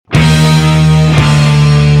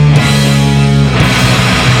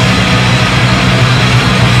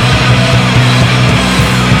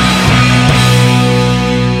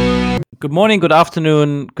Good morning, good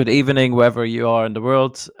afternoon, good evening, wherever you are in the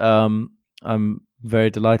world. I'm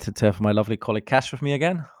very delighted to have my lovely colleague Cash with me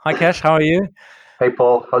again. Hi, Cash. How are you? Hey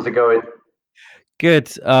Paul, how's it going?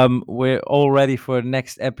 Good. We're all ready for the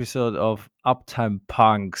next episode of Uptime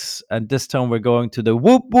Punks, and this time we're going to the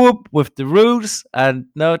whoop whoop with the Roots. And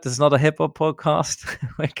no, this is not a hip hop podcast.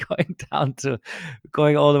 We're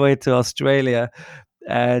going all the way to Australia,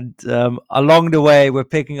 and along the way we're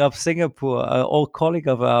picking up Singapore, an old colleague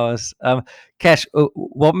of ours. Cash,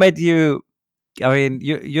 what made you? I mean,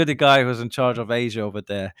 you're the guy who's in charge of Asia over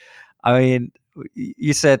there. I mean,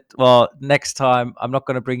 you said, well, next time I'm not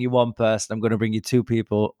going to bring you one person, I'm going to bring you two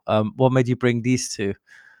people. What made you bring these two?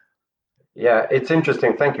 Yeah, it's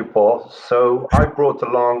interesting. Thank you, Paul. So I brought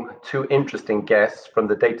along two interesting guests from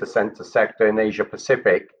the data center sector in Asia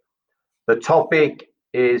Pacific. The topic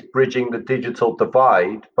is bridging the digital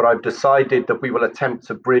divide, but I've decided that we will attempt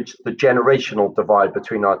to bridge the generational divide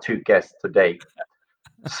between our two guests today.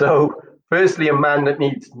 So, firstly, a man that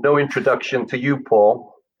needs no introduction to you,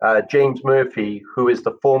 Paul, James Murphy, who is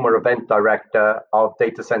the former event director of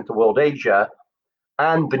Data Center World Asia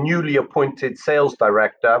and the newly appointed sales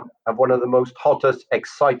director of one of the most hottest,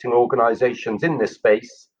 exciting organizations in this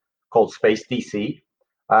space called Space DC,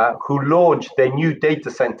 who launched their new data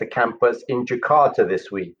center campus in Jakarta this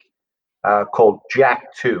week called Jack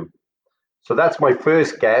 2. So that's my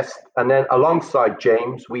first guest. And then alongside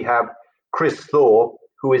James, we have Chris Thor,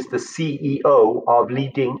 who is the CEO of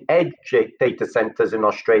leading edge data centers in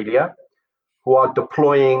Australia, who are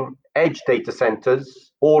deploying edge data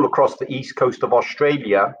centers all across the east coast of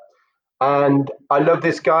Australia. And I love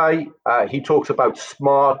this guy. He talks about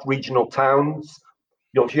smart regional towns.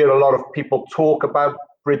 You'll hear a lot of people talk about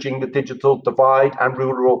bridging the digital divide and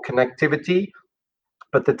rural connectivity,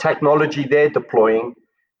 but the technology they're deploying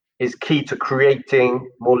is key to creating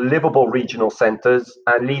more livable regional centers,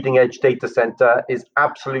 and leading edge data center is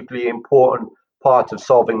absolutely important part of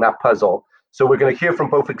solving that puzzle. So we're going to hear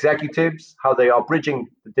from both executives how they are bridging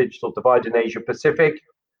the digital divide in Asia Pacific,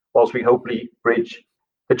 whilst we hopefully bridge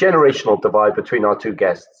the generational divide between our two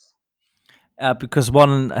guests. Because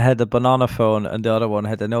one had a banana phone and the other one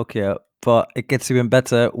had a Nokia. But it gets even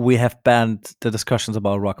better. We have banned the discussions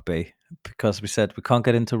about rugby because we said we can't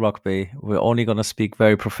get into rugby. We're only going to speak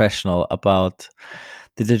very professional about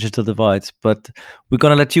the digital divides. But we're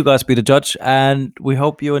going to let you guys be the judge, and we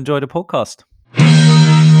hope you enjoy the podcast.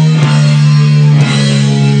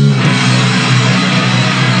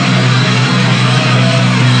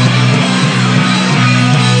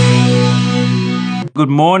 Good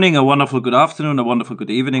morning, a wonderful good afternoon, a wonderful good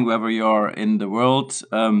evening, wherever you are in the world.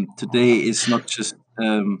 Today is not just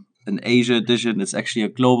an Asia edition, it's actually a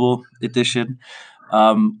global edition.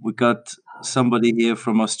 We got somebody here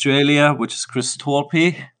from Australia, which is Chris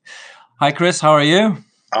Torpy. Hi, Chris, how are you?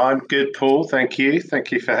 I'm good, Paul. Thank you.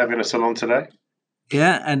 Thank you for having us along today.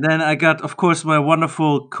 Yeah, and then I got, of course, my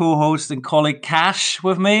wonderful co-host and colleague Cash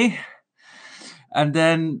with me. And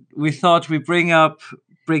then we thought we bring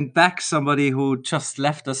back somebody who just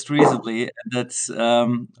left us recently, and that's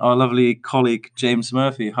our lovely colleague James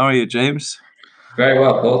Murphy. How are you, James? Very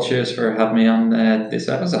well, Paul. Cheers for having me on this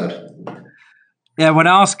episode. Yeah, when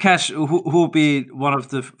I asked Cash who will be one of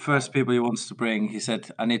the first people he wants to bring, he said,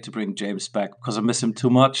 I need to bring James back because I miss him too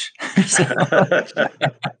much.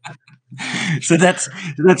 So that's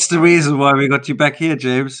the reason why we got you back here,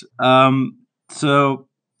 James. So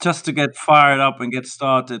just to get fired up and get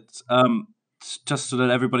started, just so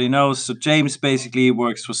that everybody knows, so James basically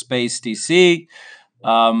works for Space DC.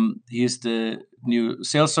 He's the new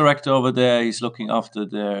sales director over there. He's looking after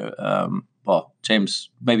their well, James,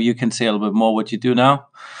 maybe you can say a little bit more what you do now.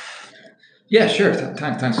 Yeah, sure.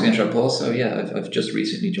 Thanks for the intro, Paul. So yeah, I've just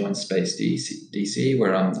recently joined Space DC,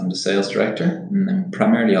 where I'm the sales director, and then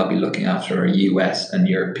primarily I'll be looking after our US and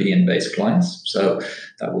European-based clients. So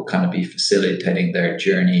that will kind of be facilitating their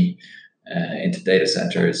journey into data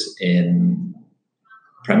centers in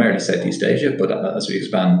primarily Southeast Asia, but as we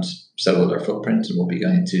expand so will our footprint, and we'll be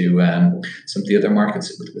going to some of the other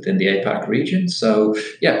markets within the APAC region. So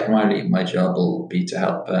yeah, primarily my job will be to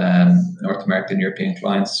help North American and European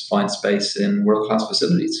clients find space in world-class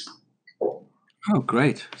facilities. Oh,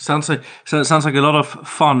 great! It sounds like a lot of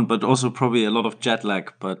fun, but also probably a lot of jet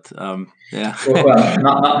lag. But yeah. Well,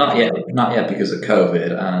 not yet because of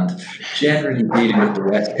COVID, and generally dealing with the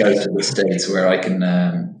west coast of the states, where I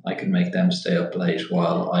can make them stay up late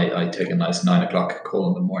while I take a nice 9 o'clock call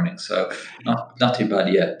in the morning. So not too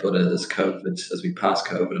bad yet. But as we pass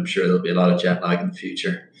COVID, I'm sure there'll be a lot of jet lag in the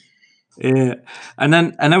future. Yeah, and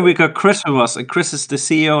then we got Chris with us, and Chris is the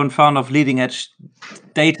CEO and founder of Leading Edge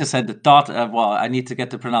Data Center. Well, I need to get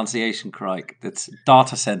the pronunciation correct. It's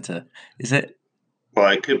data center, is it?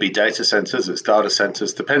 Well, it could be data centers. It's data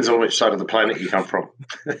centers. Depends on which side of the planet you come from.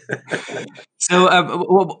 So,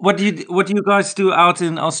 what do you guys do out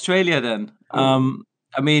in Australia then?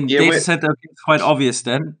 I mean, Yeah, data center is quite obvious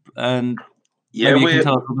then, and yeah, maybe you can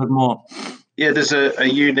tell us a bit more. Yeah, there's a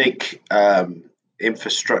unique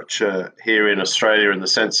infrastructure here in Australia in the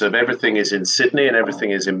sense of everything is in Sydney and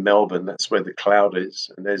everything is in Melbourne. That's where the cloud is.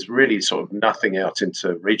 And there's really sort of nothing out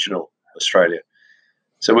into regional Australia.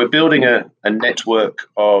 So we're building a network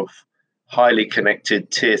of highly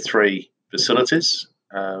connected tier 3 facilities,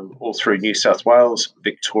 all through New South Wales,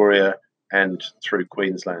 Victoria, and through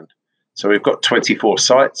Queensland. So we've got 24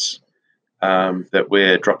 sites that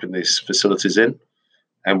we're dropping these facilities in,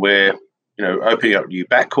 and we're opening up new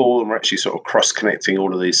backhaul, and we're actually sort of cross-connecting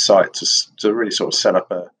all of these sites to really sort of set up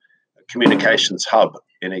a communications hub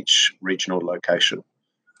in each regional location.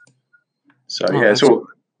 So it's all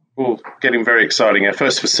getting very exciting. Our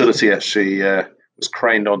first facility actually was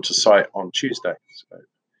craned onto site on Tuesday, so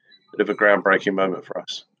a bit of a groundbreaking moment for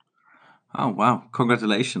us. Oh wow!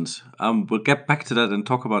 Congratulations. We'll get back to that and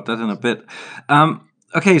talk about that in a bit.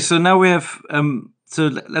 Okay, so now we have. So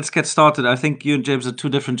let's get started. I think you and James are two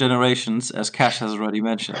different generations, as Cash has already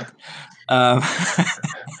mentioned. So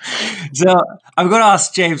I'm going to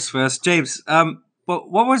ask James first. James, what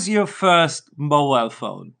was your first mobile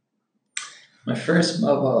phone? My first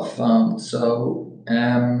mobile phone. So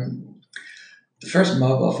the first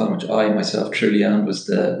mobile phone which I myself truly owned was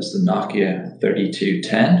the Nokia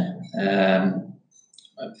 3210.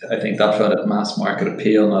 I think that phone had mass market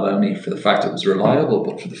appeal, not only for the fact it was reliable,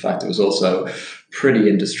 but for the fact it was also pretty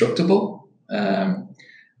indestructible.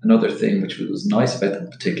 Another thing which was nice about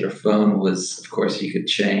that particular phone was, of course, you could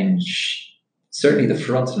change certainly the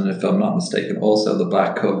front, and if I'm not mistaken, also the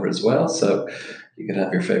back cover as well. So you could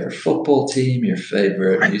have your favorite football team, your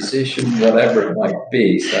favorite musician, whatever it might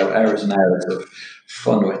be. So hours and hours of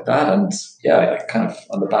fun with that. And yeah, I kind of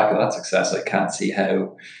on the back of that success, I can't see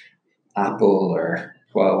how Apple or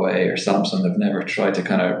Huawei or Samsung have never tried to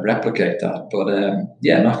kind of replicate that. But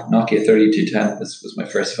Nokia 3210 was my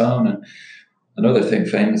first phone. And another thing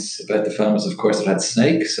famous about the phone was, of course, it had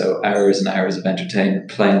Snake. So hours and hours of entertainment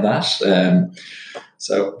playing that.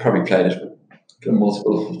 So probably played it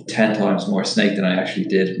multiple 10 times more Snake than I actually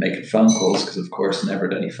did making phone calls, because, of course, never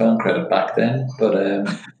had any phone credit back then. But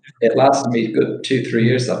it lasted me a good 2-3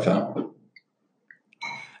 years, that phone.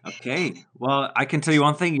 Okay, well, I can tell you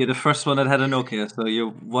one thing. You're the first one that had a Nokia, so you're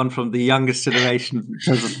one from the youngest generation in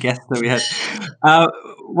terms of guests that we had.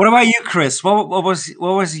 What about you, Chris? What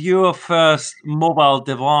was your first mobile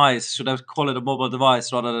device? Should I call it a mobile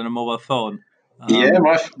device rather than a mobile phone?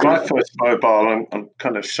 My first mobile, I'm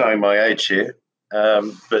kind of showing my age here,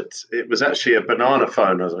 but it was actually a banana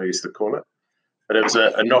phone, as I used to call it. But it was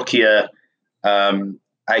a Nokia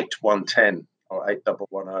 8110 or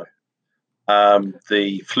 8110.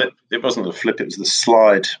 The flip, it wasn't the flip, it was the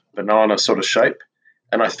slide banana sort of shape.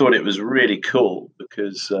 And I thought it was really cool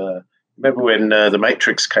because remember when The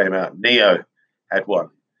Matrix came out, Neo had one.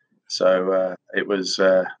 So it was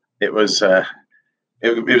a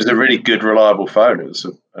really good, reliable phone. It was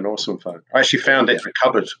an awesome phone. I actually found it in a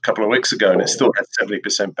cupboard a couple of weeks ago, and it still had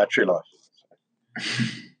 70% battery life.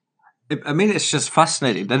 I mean, it's just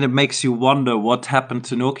fascinating. Then it makes you wonder what happened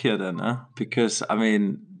to Nokia then, huh? Because, I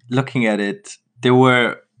mean, looking at it, they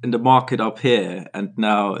were in the market up here, and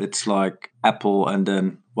now it's like Apple, and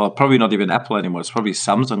then, well, probably not even Apple anymore. It's probably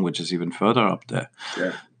Samsung, which is even further up there.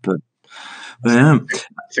 Yeah. But yeah.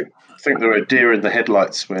 I think there were a deer in the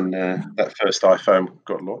headlights when that first iPhone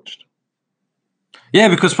got launched. Yeah,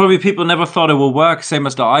 because probably people never thought it would work, same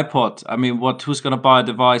as the iPod. I mean, who's going to buy a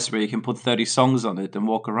device where you can put 30 songs on it and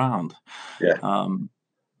walk around? Yeah.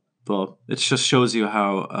 But it just shows you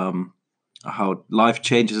how life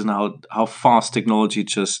changes and how fast technology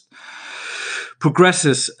just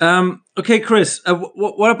progresses. Okay, Chris,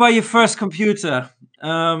 what about your first computer?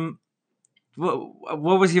 What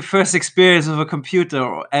was your first experience with a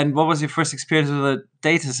computer, and what was your first experience with a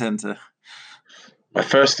data center? My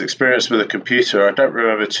first experience with a computer, I don't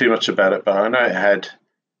remember too much about it, but I know it had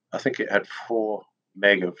 4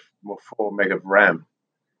 meg of RAM,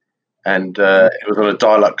 and it was on a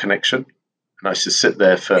dial-up connection. And I used to sit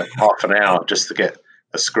there for half an hour just to get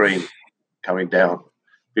a screen coming down,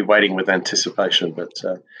 be waiting with anticipation. But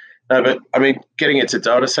I mean, getting into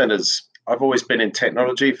data centers, I've always been in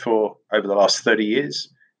technology for over the last 30 years.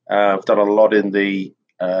 I've done a lot in the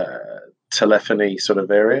telephony sort of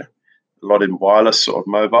area, a lot in wireless sort of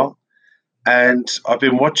mobile. And I've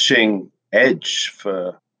been watching Edge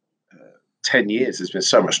for 10 years. There's been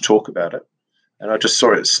so much talk about it. And I just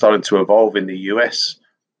saw it starting to evolve in the US.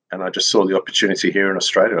 And I just saw the opportunity here in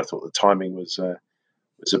Australia. I thought the timing was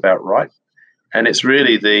about right. And it's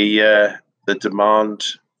really the demand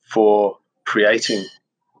for creating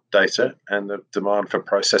data and the demand for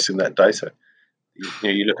processing that data.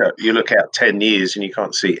 You look out 10 years and you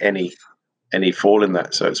can't see any fall in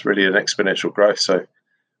that. So it's really an exponential growth. So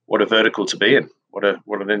what a vertical to be in. What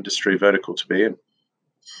an industry vertical to be in.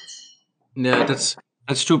 Yeah, that's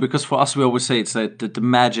true, because for us we always say it's like the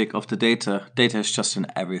magic of the data. Data is just in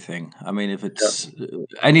everything. I mean, if it's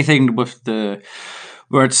anything with the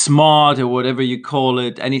word smart or whatever you call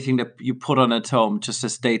it, anything that you put on at home just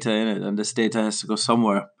has data in it, and this data has to go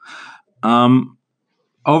somewhere.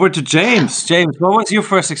 Over to James. James, what was your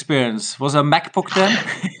first experience? Was a MacBook then?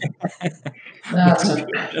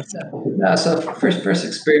 So first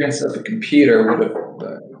experience of a computer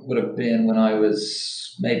would have been when I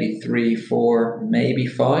was maybe 3, 4, maybe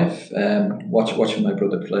 5. Watching my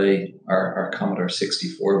brother play our Commodore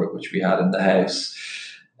 64, which we had in the house.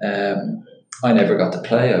 I never got to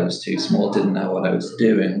play. I was too small, didn't know what I was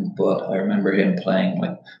doing. But I remember him playing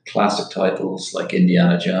like classic titles like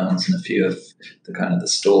Indiana Jones and a few of the kind of the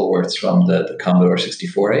stalwarts from the Commodore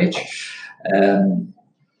 64 age.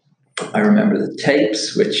 I remember the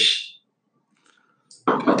tapes, which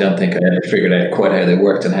I don't think I ever figured out quite how they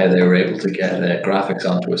worked and how they were able to get graphics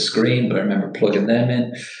onto a screen, but I remember plugging them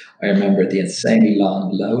in. I remember the insanely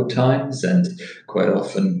long load times, and quite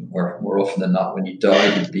often, or more often than not, when you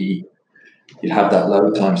died, you'd have that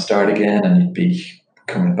load time start again, and you'd be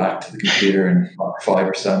coming back to the computer in 5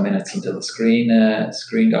 or so minutes until the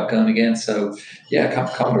screen got going again. So yeah,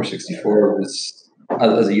 Commodore 64 was,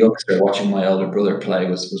 as a youngster, watching my older brother play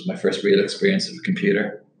was my first real experience of a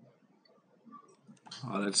computer.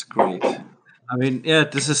 Oh, that's great. I mean, yeah,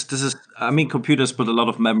 this is. I mean, computers put a lot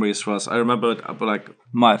of memories for us. I remember like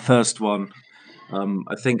my first one.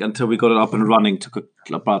 I think until we got it up and running took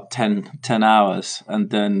about 10 hours, and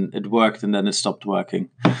then it worked, and then it stopped working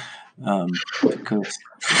because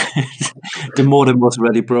the modem was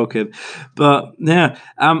already broken. But yeah,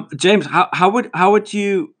 James, how would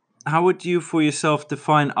you for yourself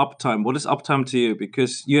define uptime? What is uptime to you?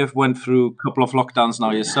 Because you have went through a couple of lockdowns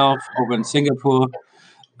now yourself over in Singapore.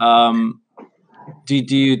 Do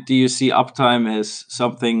you see uptime as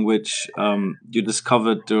something which you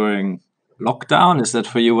discovered during lockdown? Is that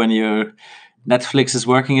for you when your Netflix is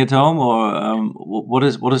working at home, or what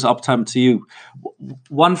is uptime to you?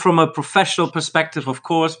 One, from a professional perspective, of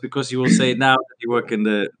course, because you will say now that you work in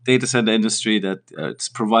the data center industry that it's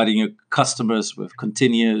providing your customers with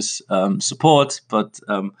continuous support. But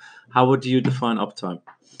how would you define uptime?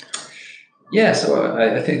 Yeah, so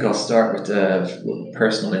I think I'll start with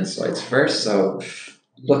personal insights first. So,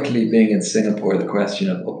 luckily, being in Singapore, the question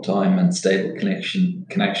of uptime and stable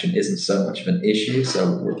connection isn't so much of an issue.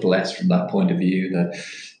 So we're blessed from that point of view that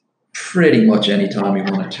pretty much any time you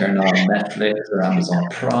want to turn on Netflix or Amazon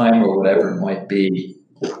Prime or whatever it might be,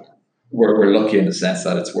 we're lucky in the sense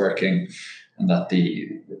that it's working, and that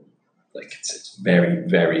it's very,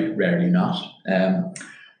 very rarely not.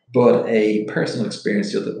 But a personal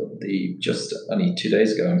experience just only 2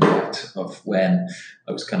 days ago, in fact, of when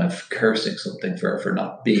I was kind of cursing something for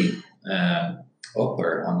not being up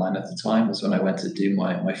or online at the time, was when I went to do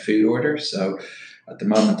my food order. So at the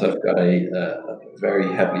moment, I've got a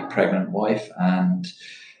very heavily pregnant wife, and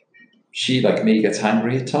she, like me, gets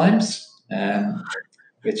hungry at times.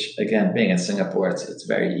 Which, again, being in Singapore, it's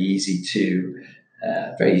very easy to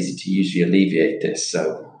usually alleviate this.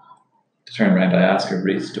 So turn around, I ask her,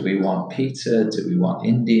 Ruth, do we want pizza? Do we want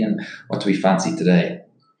Indian? What do we fancy today?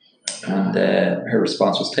 And her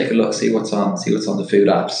response was, take a look, see what's on the food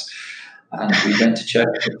apps. And we went to check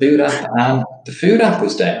the food app, and the food app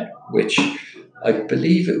was down, which I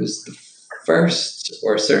believe it was the first,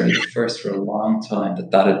 or certainly the first for a long time,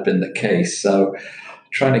 that had been the case. So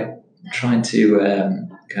trying to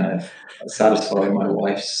kind of satisfy my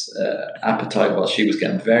wife's appetite while she was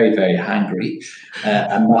getting very, very hangry,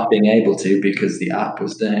 and not being able to because the app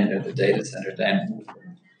was down or the data center down,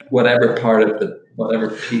 whatever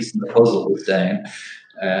piece in the puzzle was down,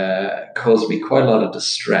 caused me quite a lot of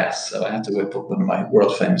distress. So I had to whip up one of my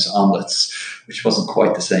world famous omelets, which wasn't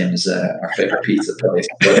quite the same as our favorite pizza place,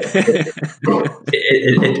 but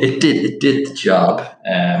it did the job.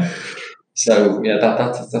 So yeah,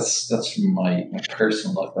 that's from my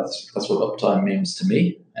personal life. That's what uptime means to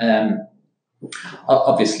me.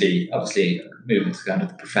 Obviously, moving to kind of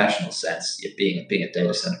the professional sense, being a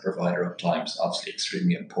data center provider, uptime is obviously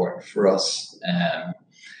extremely important for us.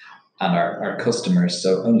 and our customers.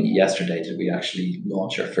 So only yesterday did we actually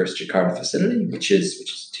launch our first Jakarta facility, which is a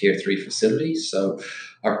tier 3 facility. So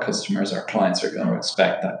our customers, our clients are going to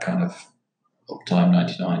expect that kind of uptime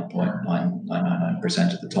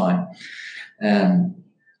 99.999% of the time.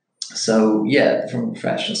 So yeah, from a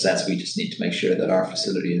professional sense, we just need to make sure that our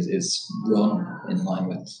facility is run in line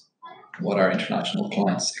with what our international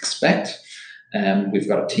clients expect. We've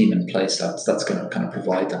got a team in place that's going to kind of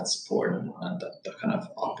provide that support and that kind of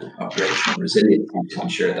operational resilience to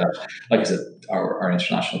ensure that, like I said, our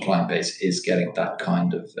international client base is getting that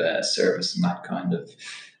kind of service and that kind of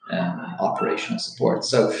operational support.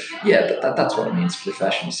 So yeah, that's what it means in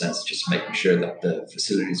professional sense, just making sure that the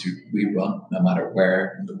facilities we run, no matter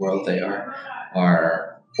where in the world they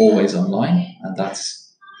are always online, and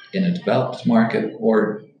that's in a developed market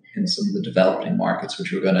or in some of the developing markets,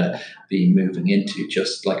 which we're going to be moving into,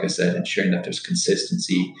 just like I said, ensuring that there's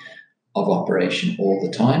consistency of operation all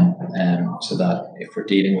the time, so that if we're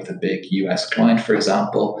dealing with a big US client, for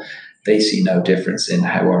example, they see no difference in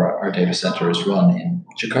how our data center is run in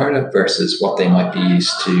Jakarta versus what they might be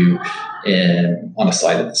used to on a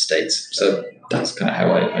site in the States. So that's kind of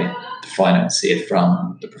how I define it and see it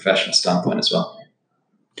from the professional standpoint as well.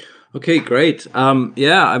 Okay, great.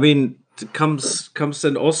 Yeah, I mean, it comes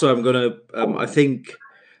then also. I'm gonna. I think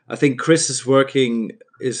Chris is working.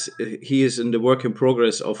 He is in the work in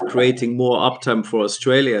progress of creating more uptime for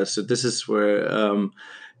Australia. So this is where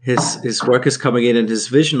his work is coming in and his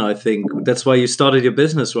vision. I think that's why you started your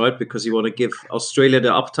business, right? Because you want to give Australia the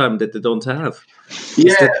uptime that they don't have.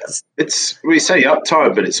 Yeah, we say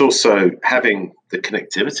uptime, but it's also having the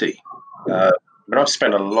connectivity. I've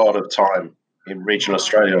spent a lot of time in regional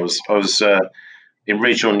Australia. I was in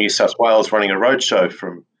regional New South Wales running a roadshow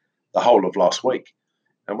from the whole of last week.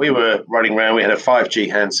 And we were running around. We had a 5G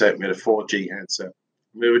handset. We had a 4G handset.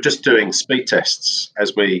 We were just doing speed tests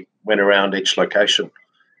as we went around each location.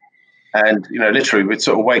 And, literally we'd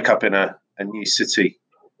sort of wake up in a new city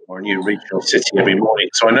or a new regional city every morning.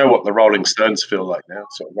 So I know what the Rolling Stones feel like now,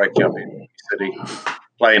 sort of waking up in a new city,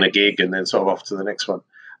 playing a gig and then sort of off to the next one.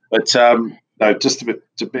 But no, just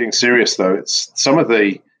to being serious, though, it's some of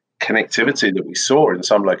the connectivity that we saw in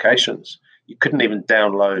some locations. You couldn't even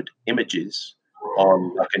download images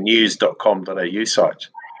on like a news.com.au site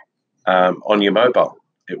on your mobile.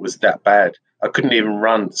 It was that bad. I couldn't even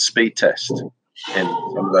run speed test in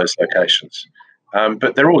some of those locations.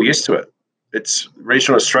 But they're all used to it. It's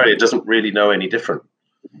regional Australia doesn't really know any different.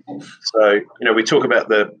 So, we talk about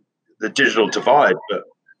the digital divide, but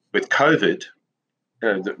with COVID,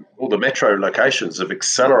 all the metro locations have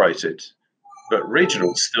accelerated, but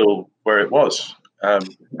regional's still where it was.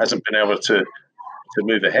 Hasn't been able to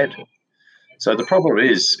move ahead. So the problem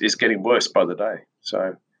is getting worse by the day.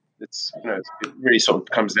 So it's it really sort of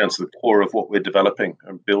comes down to the core of what we're developing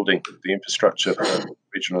and building the infrastructure for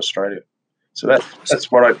regional Australia. So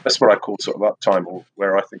that's what I call sort of uptime, or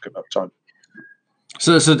where I think of uptime.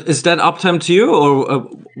 So is that uptime to you, or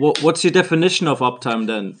what's your definition of uptime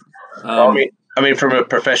then? I mean, from a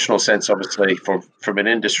professional sense, obviously, from an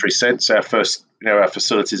industry sense, our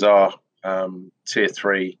facilities are tier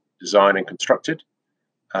 3 design and constructed.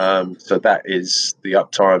 So that is the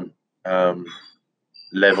uptime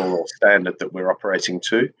level or standard that we're operating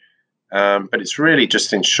to. But it's really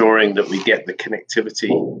just ensuring that we get the connectivity,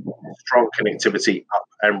 strong connectivity up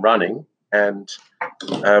and running, and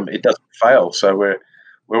it doesn't fail. So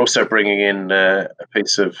we're also bringing in a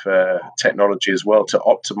piece of technology as well to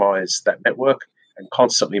optimize that network and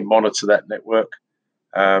constantly monitor that network,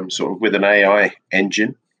 sort of with an AI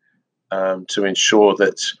engine, to ensure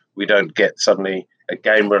that we don't get suddenly a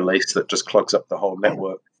game release that just clogs up the whole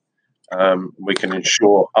network. We can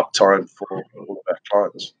ensure uptime for all of our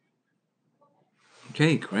clients.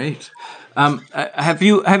 Okay, great. Have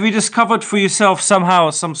you discovered for yourself somehow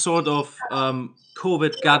some sort of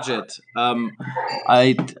COVID gadget?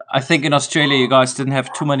 I think in Australia you guys didn't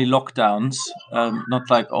have too many lockdowns, not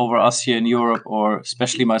like over us here in Europe, or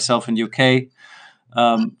especially myself in UK.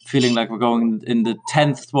 Feeling like we're going in the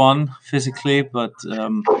 10th one physically, but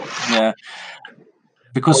yeah.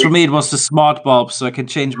 Because for me it was the smart bulb, so I can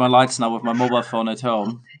change my lights now with my mobile phone at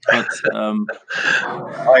home. But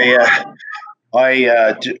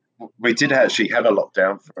we did actually have a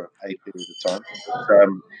lockdown for a period of time.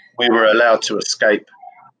 We were allowed to escape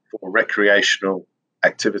for recreational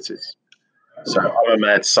activities. So I'm a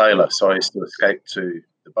mad sailor, so I used to escape to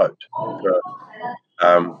the boat for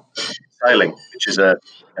sailing, which is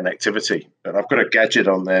an activity. But I've got a gadget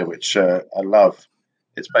on there which I love.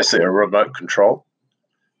 It's basically a remote control,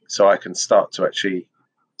 so I can start to actually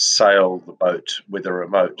sail the boat with a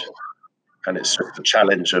remote. and it's sort of the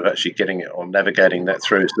challenge of actually getting it or navigating that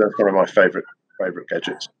through. So that's one of my favorite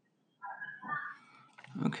gadgets.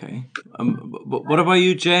 Okay. What about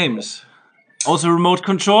you, James? Also remote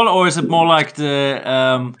control, or is it more like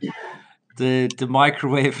the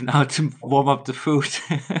microwave now to warm up the food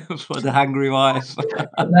for the hungry wife?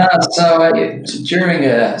 No, so during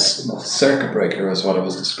a circuit breaker was what it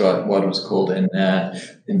was described, what it was called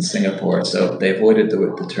in Singapore. So they avoided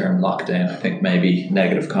the term lockdown. I think maybe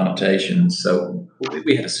negative connotations. So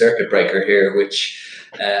we had a circuit breaker here, which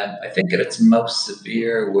I think at its most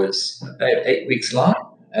severe was about 8 weeks long.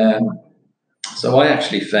 So I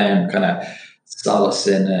actually found kind of solace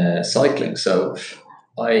in cycling. So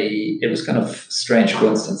it was kind of strange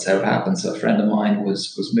coincidence how it happened. So a friend of mine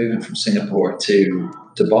was moving from Singapore to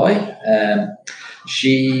Dubai.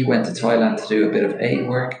 She went to Thailand to do a bit of aid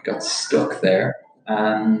work, got stuck there,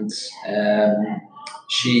 and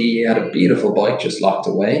she had a beautiful bike just locked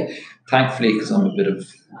away. Thankfully, because I'm a bit of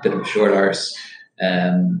a short arse,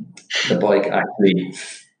 the bike actually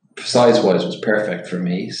size-wise was perfect for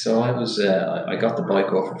me. So I got the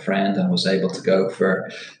bike off a friend and was able to go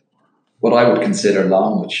for what I would consider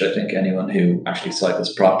long, which I think anyone who actually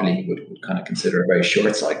cycles properly would kind of consider a very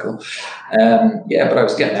short cycle. But I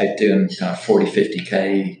was getting out doing kind of 40,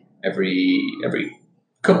 50K every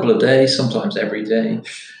couple of days, sometimes every day.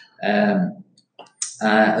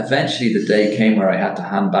 Eventually the day came where I had to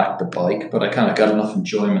hand back the bike, but I kind of got enough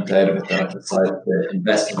enjoyment out of it that I decided to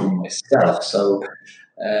invest in myself. So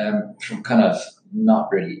from kind of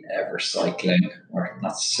not really ever cycling, or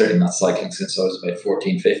certainly not cycling since I was about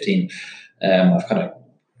 14, 15, I've kind of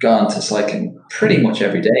gone to cycling pretty much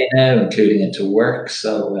every day now, including into work.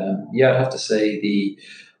 So I'd have to say the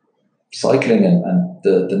cycling and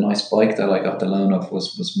the nice bike that I got the loan of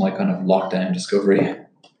was my kind of lockdown discovery.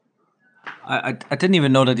 I didn't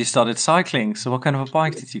even know that you started cycling. So what kind of a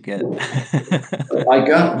bike did you get? I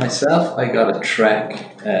got a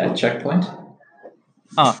Trek Checkpoint.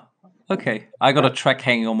 Ah, okay. I got a Trek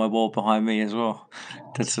hanging on my wall behind me as well.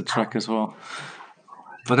 That's a Trek as well.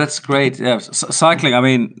 But that's great. Yeah, cycling. I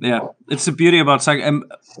mean, yeah, it's the beauty about cycling.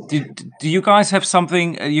 Do you guys have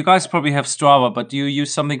something? You guys probably have Strava, but do you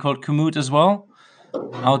use something called Komoot as well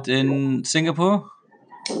out in Singapore?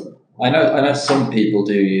 I know some people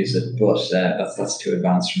do use it, but that's too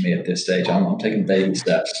advanced for me at this stage. I'm taking baby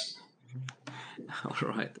steps. All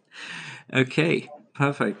right. Okay.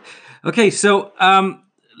 Perfect. Okay. So,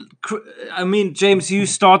 I mean, James, you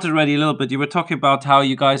started already a little bit. You were talking about how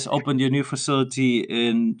you guys opened your new facility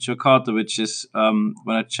in Jakarta, which is when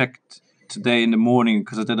I checked today in the morning,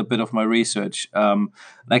 because I did a bit of my research.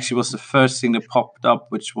 Actually, was the first thing that popped up,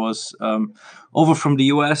 which was over from the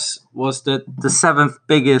US, was that the 7th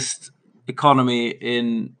biggest economy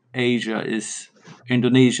in Asia is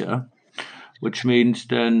Indonesia, which means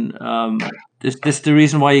then is this the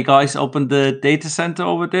reason why you guys opened the data center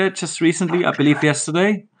over there just recently? I believe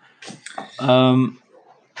yesterday.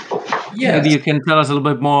 Maybe you can tell us a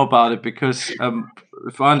little bit more about it, because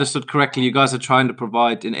if I understood correctly, you guys are trying to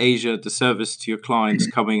provide in Asia the service to your clients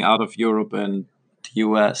coming out of Europe and the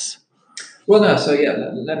US. Well, no. So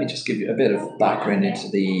let me just give you a bit of background into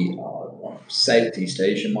the Southeast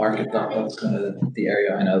Asian market. That's kind of the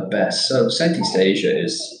area I know best. So Southeast Asia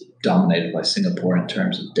is dominated by Singapore in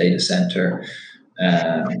terms of data center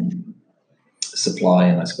supply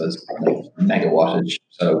and I suppose megawattage.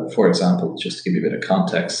 So, for example, just to give you a bit of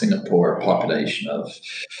context, Singapore, a population of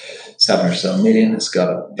 7 or so million, it's got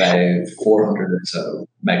about 400 or so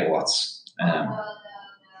megawatts,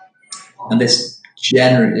 and this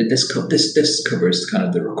covers kind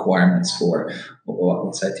of the requirements for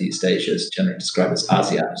what Southeast Asia is generally described as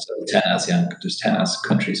ASEAN. So there's 10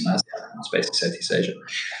 countries in ASEAN, it's basically Southeast Asia.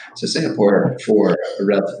 So Singapore, for a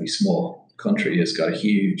relatively small country, has got a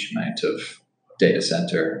huge amount of data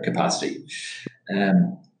center capacity.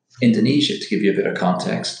 Indonesia, to give you a bit of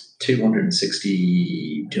context,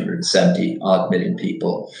 270 odd million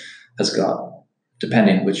people, has got,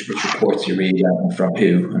 depending which reports you read and from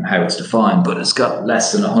who and how it's defined, but it's got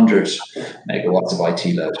less than 100 megawatts of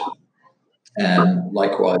IT load.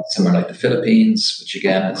 Likewise, somewhere like the Philippines, which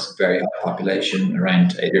again has a very high population,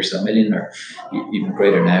 around 8 or so million, or even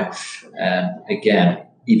greater now. Again,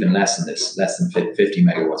 even less than this, less than 50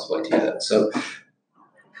 megawatts of IT load. So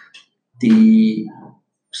the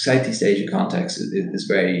Southeast Asia context is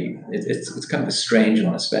it's kind of a strange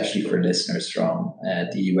one, especially for listeners from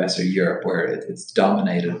the US or Europe, where it's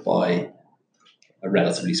dominated by a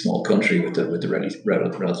relatively small country with a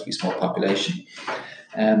relatively small population.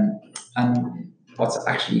 And what's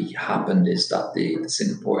actually happened is that the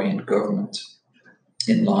Singaporean government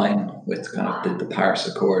in line with kind of the Paris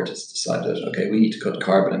Accord, has decided, okay, we need to cut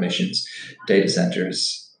carbon emissions. Data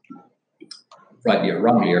centers, rightly or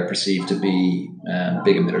wrongly, are perceived to be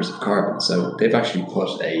big emitters of carbon. So they've actually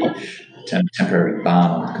put a temporary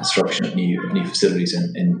ban on the construction of new facilities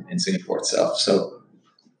in Singapore itself. So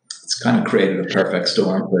it's kind of created a perfect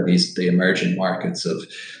storm where the emerging markets of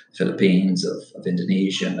Philippines, of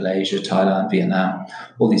Indonesia, Malaysia, Thailand, Vietnam,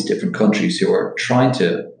 all these different countries who are trying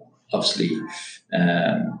to obviously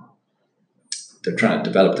they're trying to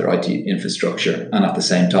develop their IT infrastructure, and at the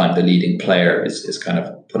same time, the leading player is kind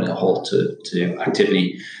of putting a halt to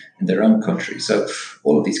activity in their own country. So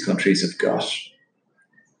all of these countries have got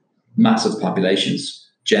massive populations.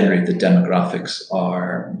 Generally, the demographics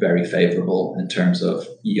are very favorable in terms of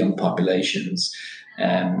young populations,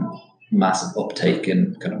 massive uptake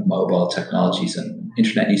in kind of mobile technologies and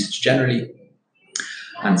internet usage generally.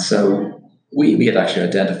 And so we had actually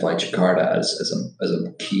identified Jakarta as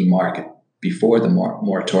a key market before the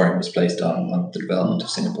moratorium was placed on the development of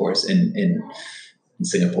Singapore's in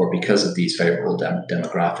Singapore because of these favorable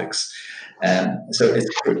demographics. So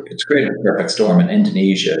it's created a perfect storm. In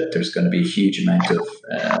Indonesia, there's going to be a huge amount of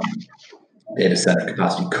data center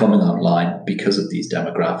capacity coming online because of these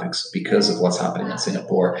demographics, because of what's happening in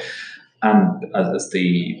Singapore. And as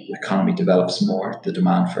the economy develops more, the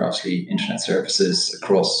demand for obviously internet services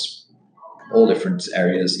across all different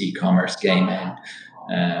areas, e-commerce, gaming,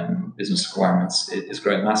 business requirements, is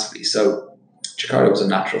growing massively. So Jakarta was a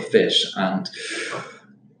natural fit. And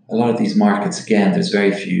a lot of these markets, again, there's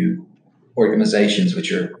very few organizations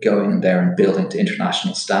which are going there and building to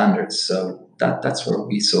international standards. So that's where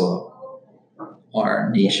we saw our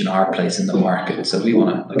niche and our place in the market. So we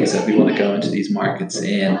want to, like I said, we want to go into these markets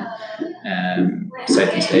in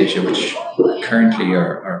Southeast Asia, which currently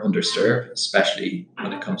are underserved, especially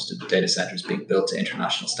when it comes to the data centers being built to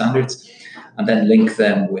international standards, and then link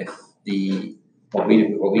them with what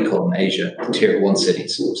we call in Asia the tier one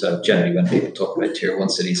cities. So generally, when people talk about tier one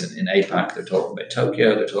cities in APAC, they're talking about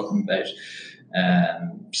Tokyo, they're talking about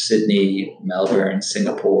Sydney, Melbourne,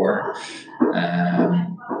 Singapore.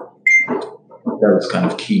 Those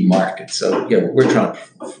kind of key markets. So yeah, we're trying to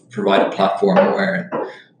provide a platform where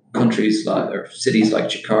countries or cities like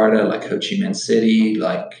Jakarta, like Ho Chi Minh City,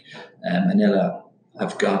 like Manila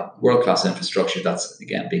have got world-class infrastructure that's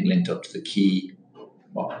again being linked up to the key,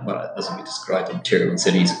 as we described them, tier one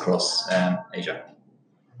cities across Asia.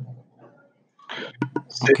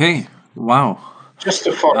 Okay, wow. Just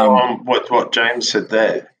to follow on what James said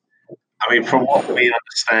there, I mean, from what we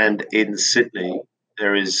understand in Sydney,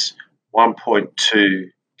 there is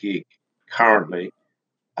 1.2 gig currently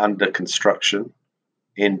under construction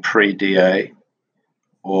in pre-DA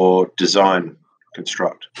or design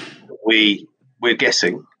construct. We're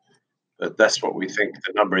guessing, but that's what we think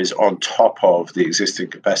the number is on top of the existing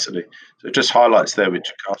capacity. So it just highlights there with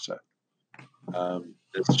Jakarta.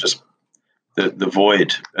 It's just the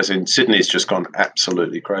void, as in Sydney's just gone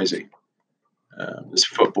absolutely crazy. There's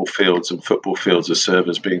football fields of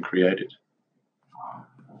servers being created.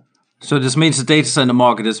 So this means the data center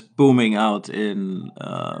market is booming out in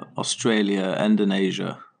Australia and in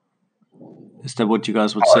Asia. Is that what you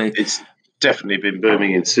guys would say? It's definitely been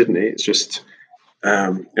booming in Sydney. It's just,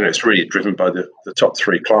 it's really driven by the top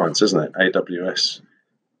three clients, isn't it? AWS,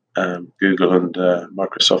 Google, and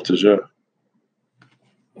Microsoft Azure.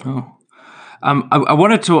 Oh. I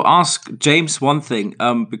wanted to ask James one thing,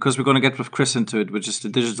 because we're going to get with Chris into it, which is the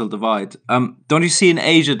digital divide. Don't you see in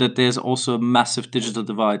Asia that there's also a massive digital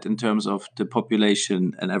divide in terms of the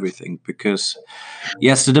population and everything? Because,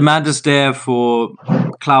 yes, the demand is there for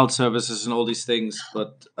cloud services and all these things,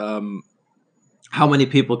 but how many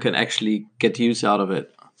people can actually get use out of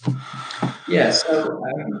it? Yeah, so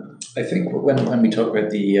I think when we talk about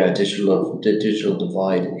the digital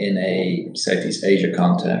divide in a Southeast Asia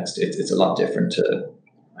context, it's a lot different to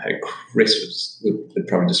how Chris would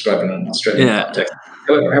probably describe it in an Australian context.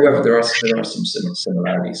 However, there are some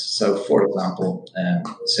similarities. So, for example,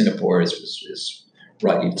 Singapore is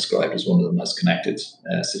rightly described as one of the most connected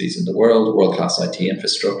cities in the world, world-class IT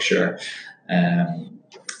infrastructure,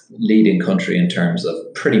 leading country in terms of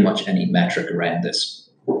pretty much any metric around this.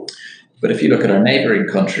 But if you look at our neighboring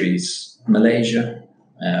countries, Malaysia,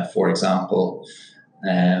 for example,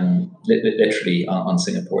 literally on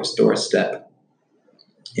Singapore's doorstep,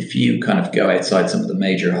 if you kind of go outside some of the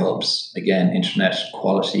major hubs, again, internet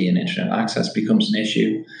quality and internet access becomes an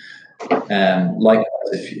issue.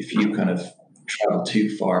 Likewise, if you kind of travel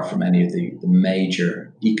too far from any of the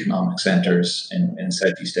major economic centers in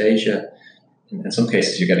Southeast Asia, in some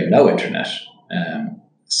cases you're getting no internet.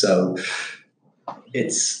 So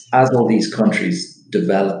it's as all these countries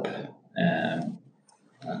develop,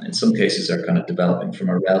 and in some cases are kind of developing from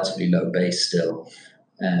a relatively low base still.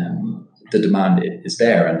 The demand is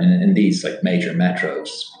there, and in these like major metros,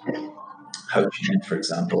 Ho Chi Minh, for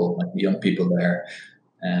example, like the young people there,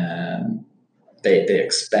 they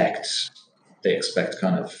expect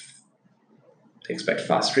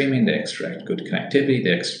fast streaming, they expect good connectivity,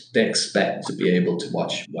 they expect to be able to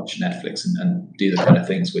watch Netflix and do the kind of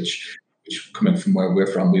things which coming from where we're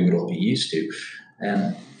from, we would all be used to.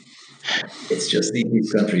 It's just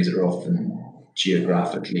these countries are often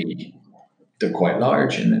geographically, they're quite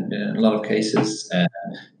large in a lot of cases.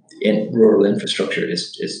 In rural infrastructure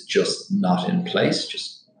is just not in place,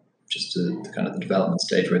 just to the kind of the development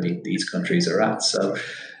stage where these countries are at. So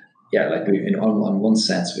yeah, like on one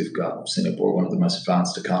sense, we've got Singapore, one of the most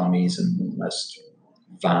advanced economies and most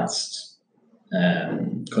advanced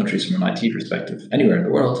countries from an IT perspective anywhere in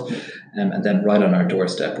the world. And then right on our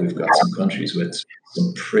doorstep, we've got some countries with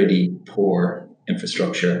some pretty poor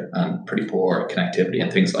infrastructure and pretty poor connectivity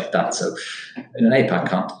and things like that. So in an in an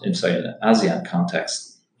ASEAN context,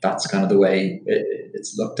 that's kind of the way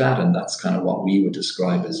it's looked at, and that's kind of what we would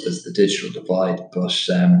describe as the digital divide. But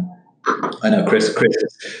I know Chris'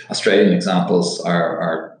 Australian examples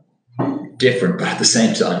are different, but at the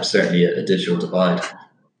same time, certainly a digital divide.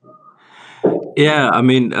 Yeah, I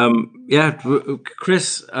mean,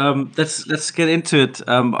 Chris, let's get into it.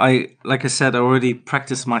 Like I said, I already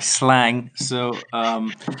practiced my slang. So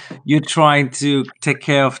you're trying to take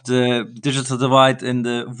care of the digital divide in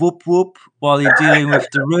the whoop whoop while you're dealing with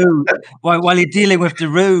the ruse. While you're dealing with the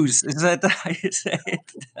ruse, is that how you say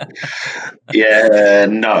it? Yeah,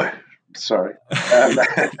 no, sorry.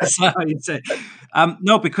 That's not how you say it.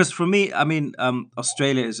 No, because for me, I mean,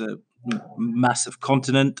 Australia is a massive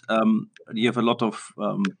continent. You have a lot of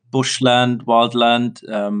bushland, wildland,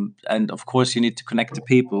 and of course you need to connect to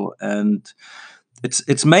people. And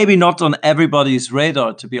it's maybe not on everybody's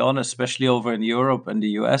radar, to be honest, especially over in Europe and the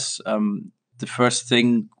US. The first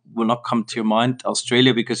thing will not come to your mind,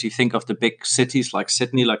 Australia, because you think of the big cities like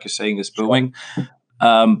Sydney, like you're saying, is booming.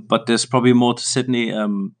 But there's probably more to Sydney.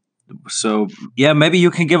 So yeah, maybe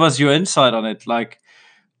you can give us your insight on it, like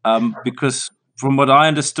because from what I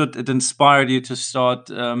understood, it inspired you to start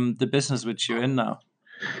the business which you're in now.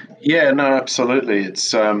 Yeah, no, absolutely.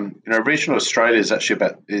 It's regional Australia is actually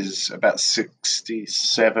about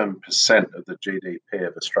 67% of the GDP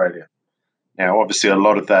of Australia. Now, obviously, a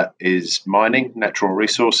lot of that is mining, natural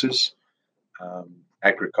resources,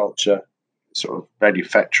 agriculture, sort of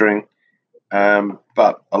manufacturing,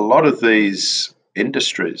 but a lot of these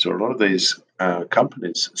industries or a lot of these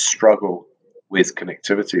companies struggle with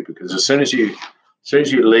connectivity, because as soon as you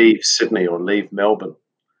leave Sydney or leave Melbourne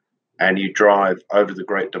and you drive over the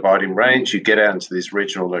Great Dividing Range, you get out into these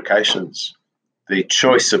regional locations, the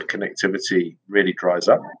choice of connectivity really dries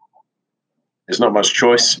up. There's not much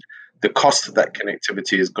choice. The cost of that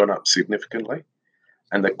connectivity has gone up significantly,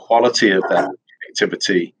 and the quality of that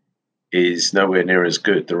connectivity is nowhere near as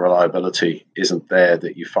good. The reliability isn't there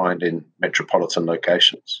that you find in metropolitan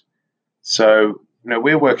locations. So,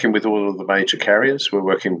 we're working with all of the major carriers. We're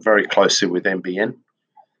working very closely with NBN,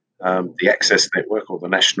 the Access Network, or the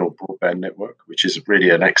National Broadband Network, which is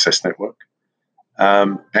really an access network.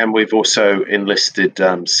 And we've also enlisted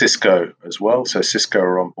Cisco as well. So Cisco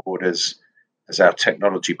are on board as our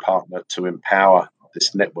technology partner to empower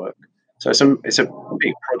this network. So it's a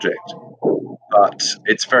big project, but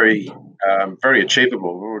it's very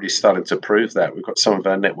achievable. We're already starting to prove that. We've got some of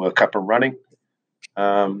our network up and running.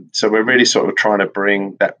 So we're really sort of trying to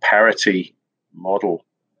bring that parity model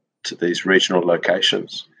to these regional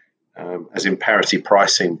locations, as in parity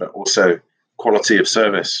pricing, but also quality of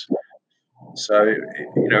service. So,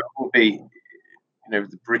 it will be,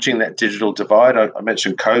 bridging that digital divide. I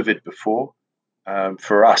mentioned COVID before.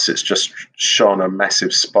 For us, it's just shone a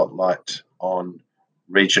massive spotlight on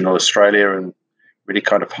regional Australia and really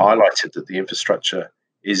kind of highlighted that the infrastructure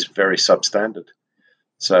is very substandard.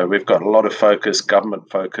 So we've got a lot of focus,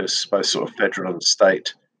 government focus, both sort of federal and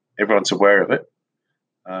state. Everyone's aware of it.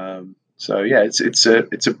 So yeah, it's a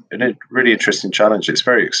really interesting challenge. It's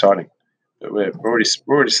very exciting. But we're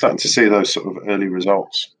already starting to see those sort of early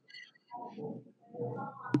results.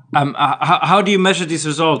 How do you measure these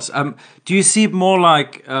results? Do you see it more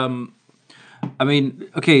like, a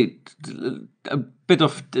bit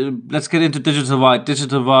of, let's get into digital divide.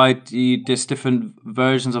 Digital divide, there's different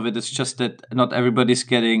versions of it. It's just that not everybody's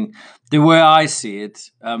getting, the way I see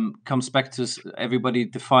it, comes back to everybody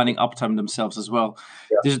defining uptime themselves as well.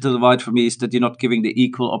 Yeah. Digital divide for me is that you're not giving the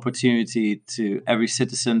equal opportunity to every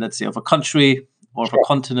citizen, let's say, of a country or of a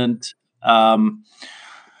continent.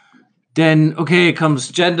 Then okay, comes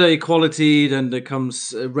gender equality. Then there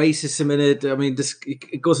comes racism in it. I mean,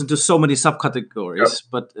 it goes into so many subcategories.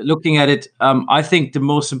 But looking at it, I think the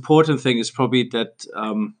most important thing is probably that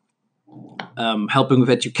helping with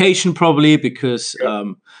education, probably because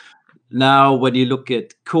now when you look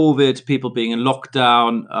at COVID, people being in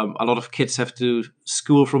lockdown, a lot of kids have to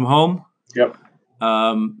school from home. Yep.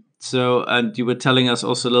 So, and you were telling us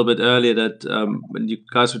also a little bit earlier that when you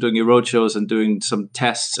guys were doing your roadshows and doing some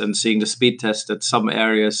tests and seeing the speed test at some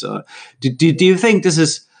areas, do you think this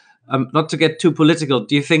is, not to get too political,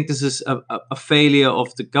 do you think this is a failure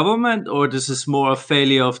of the government, or this is more a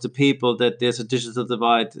failure of the people, that there's a digital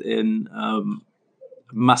divide in a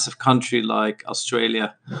massive country like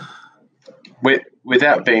Australia?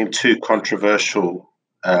 Without being too controversial,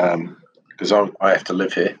 because I have to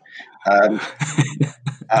live here,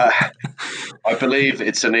 I believe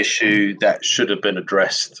it's an issue that should have been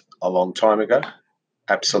addressed a long time ago.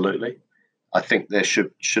 Absolutely. I think there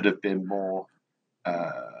should have been more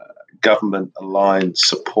government-aligned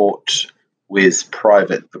support with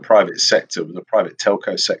the private sector, with the private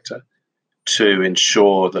telco sector, to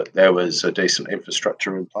ensure that there was a decent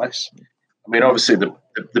infrastructure in place. I mean, obviously, the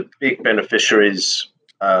big beneficiaries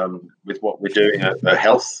with what we're doing are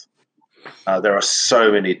health. There are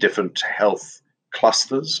so many different health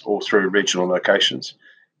clusters all through regional locations.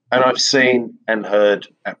 And I've seen and heard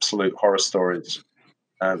absolute horror stories.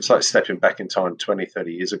 It's like stepping back in time 20,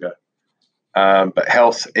 30 years ago. But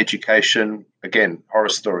health, education, again, horror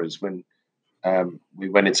stories. When we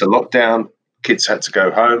went into lockdown, kids had to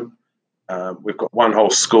go home. We've got one whole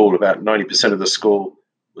school, about 90% of the school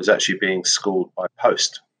was actually being schooled by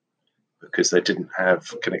post because they didn't have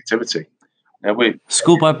connectivity. Now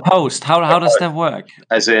school by post. How does that work?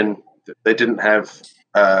 As in, they didn't have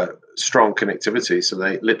strong connectivity, so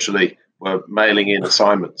they literally were mailing in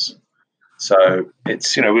assignments. So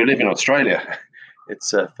it's, we live in Australia.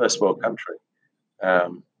 It's a first world country.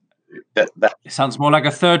 That it sounds more like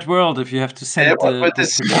a third world if you have to send. I'm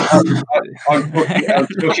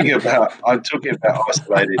talking about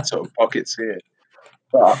isolated sort of pockets here.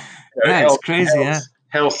 But it's crazy.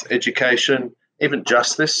 Health, education, even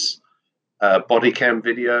justice. Body cam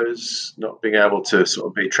videos, not being able to sort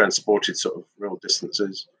of be transported sort of real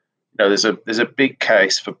distances. There's a big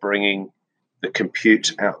case for bringing the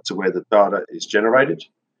compute out to where the data is generated,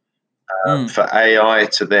 for AI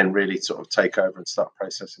to then really sort of take over and start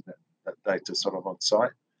processing that data sort of on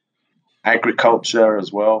site. Agriculture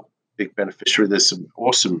as well, big beneficiary. There's some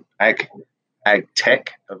awesome ag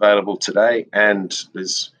tech available today, and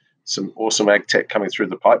there's some awesome ag tech coming through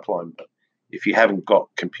the pipeline. But if you haven't got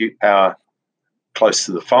compute power close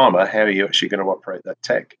to the farmer, how are you actually going to operate that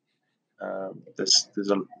tech?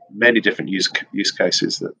 There's many different use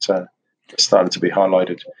cases that are starting to be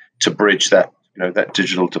highlighted to bridge that that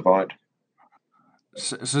digital divide.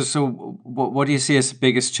 So what do you see as the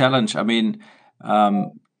biggest challenge? I mean,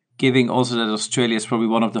 given also that Australia is probably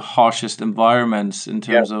one of the harshest environments in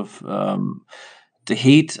terms of the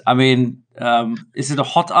heat. I mean, is it a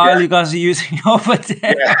hot aisle you guys are using over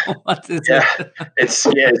there? Yeah. What is it? It's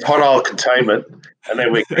hot aisle containment, and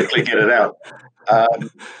then we quickly get it out.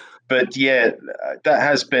 But that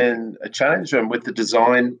has been a challenge. And with the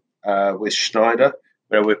design with Schneider,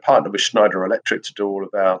 we're partnered with Schneider Electric to do all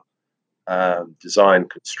of our design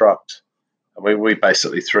construct. And we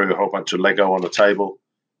basically threw a whole bunch of Lego on the table.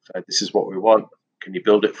 So this is what we want. Can you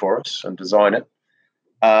build it for us and design it?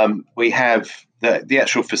 We have the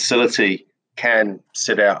actual facility can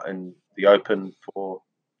sit out in the open for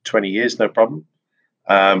 20 years, no problem.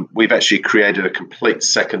 We've actually created a complete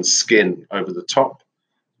second skin over the top.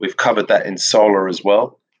 We've covered that in solar as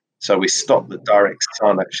well. So we stop the direct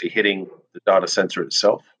sun actually hitting the data center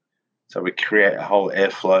itself. So we create a whole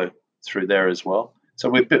airflow through there as well. So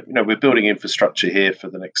we're building infrastructure here for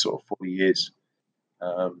the next sort of 40 years.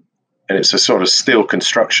 And it's a sort of steel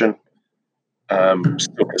construction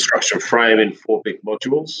frame in 4 big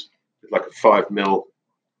modules, with like a 5 mil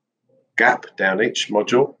gap down each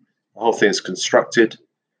module. The whole thing's constructed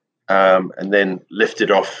and then lifted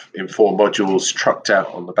off in 4 modules, trucked out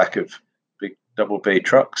on the back of big double B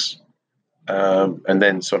trucks, and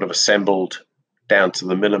then sort of assembled down to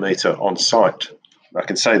the millimeter on site. And I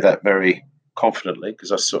can say that very confidently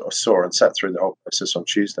because I saw and sat through the whole process on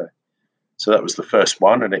Tuesday. So that was the first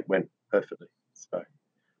one, and it went perfectly.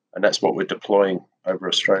 And that's what we're deploying over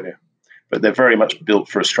Australia. But they're very much built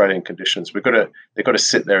for Australian conditions. They've got to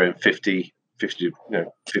sit there in 50,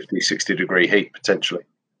 60 degree heat potentially.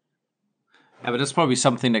 Yeah, but that's probably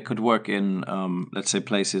something that could work in, let's say,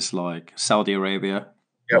 places like Saudi Arabia.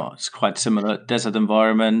 Yep. It's quite similar desert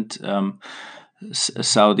environment.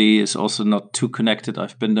 Saudi is also not too connected.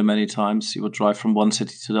 I've been there many times. You would drive from one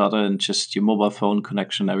city to the other, and just your mobile phone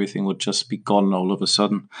connection, everything would just be gone all of a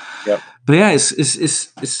sudden. Yep. But yeah,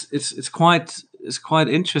 it's quite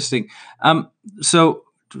interesting. So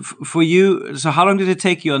for you, so how long did it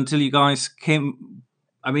take you until you guys came?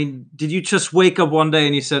 I mean, did you just wake up one day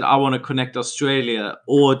and you said, "I want to connect Australia,"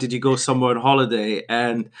 or did you go somewhere on holiday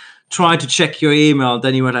and try to check your email?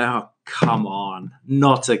 Then you were like, "Oh, come on,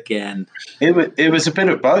 not again." It was a bit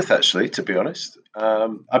of both, actually, to be honest.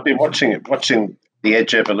 I've been watching the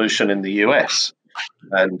edge evolution in the US,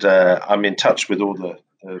 and I'm in touch with all the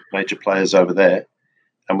major players over there,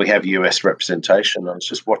 and we have US representation. I was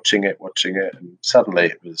just watching it, and suddenly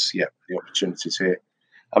it was, the opportunity's here.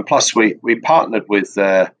 And plus, we partnered with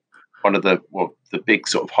one of the big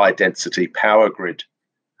sort of high density power grid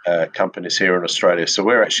companies here in Australia. So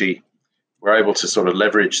we're able to sort of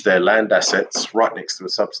leverage their land assets right next to a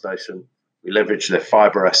substation. We leverage their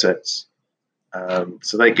fiber assets.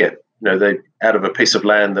 So they get, they out of a piece of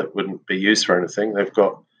land that wouldn't be used for anything, they've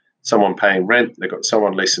got someone paying rent, they've got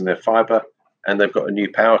someone leasing their fiber, and they've got a new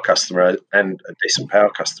power customer and a decent power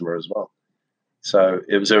customer as well. So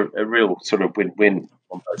it was a real sort of win-win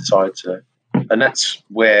on both sides. And that's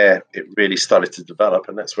where it really started to develop,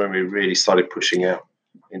 and that's when we really started pushing out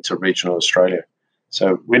into regional Australia.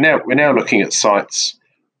 So we're now looking at sites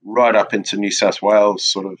right up into New South Wales,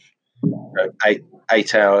 sort of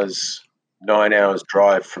 8 hours, 9 hours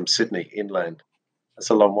drive from Sydney inland. That's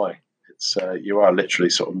a long way. It's you are literally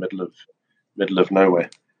sort of middle of nowhere.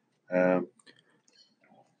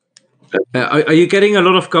 Are you getting a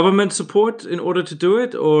lot of government support in order to do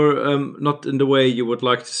it, or not in the way you would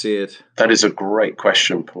like to see it? That is a great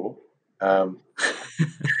question, Paul.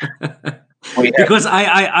 Because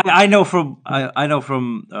I know from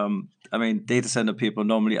I mean, data center people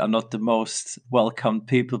normally are not the most welcomed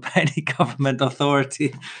people by any government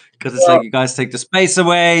authority, because it's like you guys take the space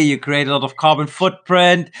away, you create a lot of carbon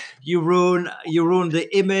footprint, you ruin the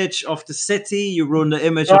image of the city, you ruin the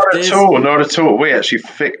image of this. Not at all. We actually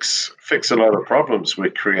fix a lot of problems. We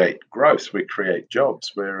create growth. We create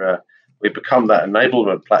jobs. We become that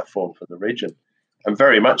enablement platform for the region, and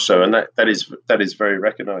very much so. And that is very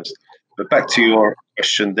recognised. But back to your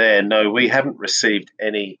question there, no, we haven't received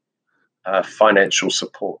any financial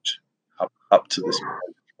support up to this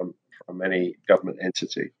point from any government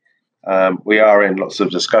entity. We are in lots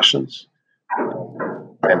of discussions,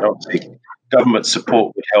 and obviously government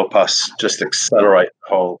support would help us just accelerate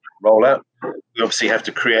the whole rollout. We obviously have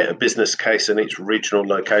to create a business case in each regional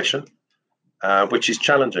location, which is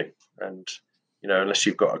challenging. And unless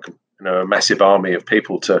you've got a massive army of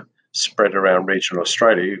people to spread around regional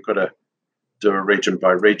Australia, you've got to do a region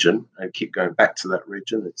by region and keep going back to that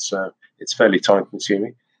region. It's fairly time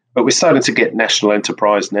consuming, but we're starting to get national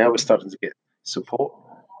enterprise now. We're starting to get support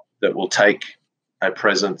that will take a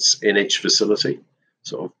presence in each facility,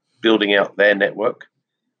 sort of building out their network.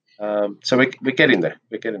 So we're getting there.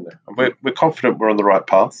 And we're confident we're on the right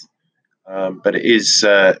path. But it is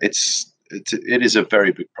a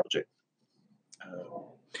very big project.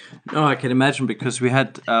 No, I can imagine, because we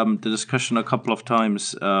had the discussion a couple of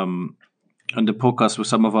times on the podcast with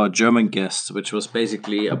some of our German guests, which was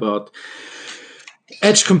basically about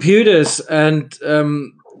edge computers and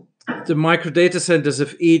the micro data centers.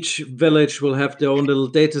 If each village will have their own little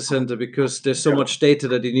data center, because there's so much data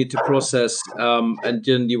that you need to process, and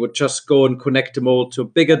then you would just go and connect them all to a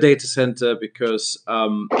bigger data center, because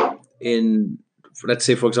let's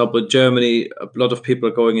say, for example, in Germany, a lot of people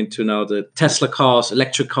are going into now the Tesla cars,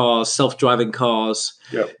 electric cars, self-driving cars,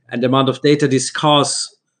 and the amount of data these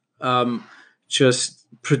cars just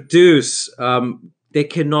produce, they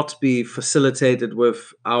cannot be facilitated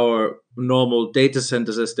with our normal data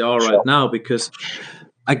centers as they are right now. Because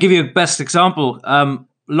I give you a best example.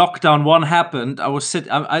 Lockdown 1 happened.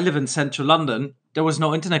 I live in central London. There was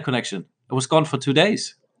no internet connection. It was gone for 2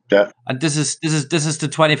 days. Yeah. And this is the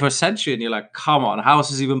 21st century, and you're like, come on, how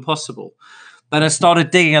is this even possible? Then I started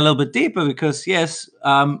digging a little bit deeper, because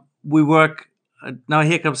we work. Now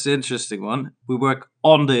here comes the interesting one. We work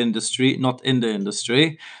on the industry, not in the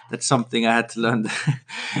industry. That's something I had to learn.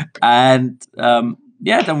 And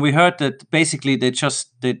then we heard that basically they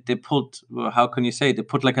put, how can you say, they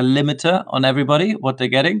put like a limiter on everybody, what they're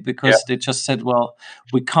getting, because they just said, well,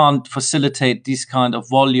 we can't facilitate these kind of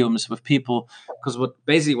volumes with people, because what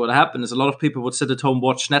happened is a lot of people would sit at home,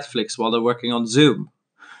 watch Netflix while they're working on Zoom.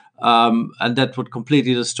 And that would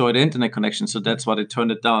completely destroy the internet connection. So that's why they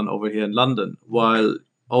turned it down over here in London. While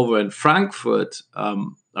over in Frankfurt,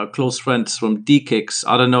 our close friends from DKIX,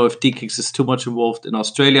 I don't know if DKIX is too much involved in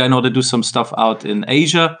Australia. I know they do some stuff out in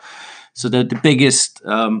Asia. So they're the biggest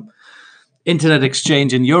internet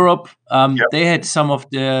exchange in Europe. Yep. They had some of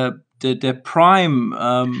the prime.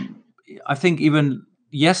 I think even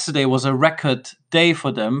yesterday was a record day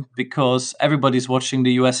for them because everybody's watching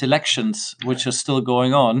the U.S. elections, which are still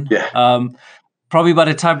going on. Yeah. Probably by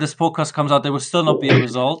the time this podcast comes out, there will still not be a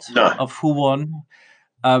result No. of who won.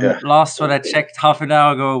 Yeah. Last one I checked half an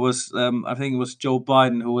hour ago was I think it was Joe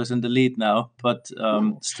Biden who was in the lead now, but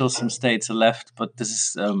still some states are left. But this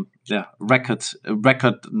is a record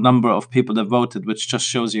number of people that voted, which just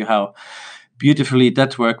shows you how beautifully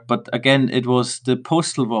that worked. But again, it was the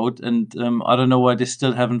postal vote, and I don't know why they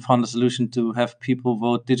still haven't found a solution to have people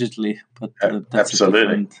vote digitally. But that's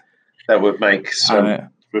absolutely, that would make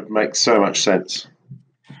so much sense.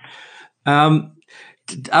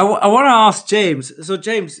 I want to ask James. So,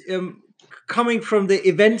 James, coming from the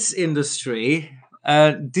events industry,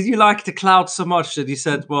 did you like the cloud so much that you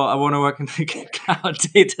said, "Well, I want to work in the cloud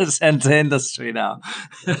data center industry now"?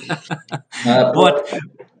 But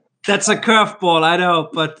that's a curveball, I know.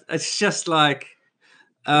 But it's just like,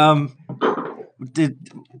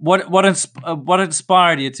 what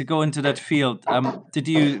inspired you to go into that field? Did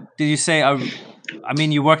you say? I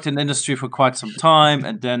mean, you worked in the industry for quite some time,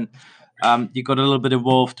 and then. You got a little bit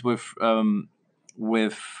involved with I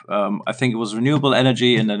think it was renewable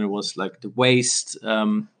energy, and then it was like the waste,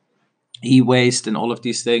 e-waste, and all of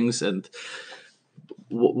these things. And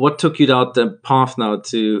what took you down the path now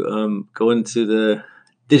to go into the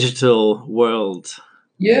digital world?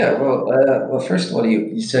 Yeah, well, first of all,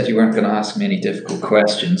 you said you weren't going to ask me any difficult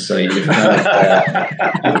questions, so you've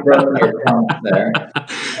broken your prompt there.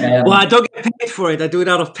 Well, I don't get paid for it. I do it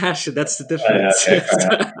out of passion. That's the difference.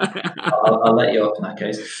 I'll let you off in that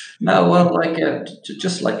case. No, well,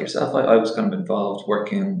 just like yourself, I was kind of involved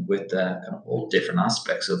working with kind of all different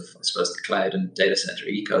aspects of, I suppose, the cloud and data center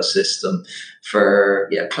ecosystem for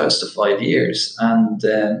close to 5 years, and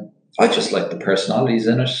I just like the personalities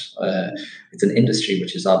in it. It's an industry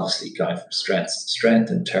which is obviously going from strength to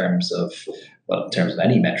strength in terms of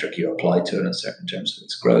any metric you apply to it, in terms of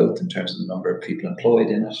its growth, in terms of the number of people employed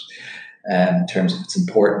in it, in terms of it's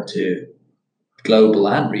important to global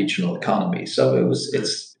and regional economy. So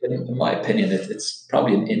it's in my opinion, it's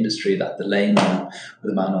probably an industry that the layman or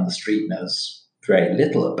the man on the street knows very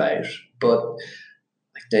little about, but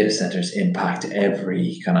data centers impact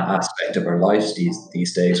every kind of aspect of our lives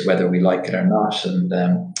these days, whether we like it or not. And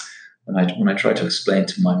when I try to explain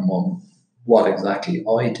to my mum what exactly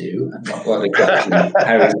I do and what exactly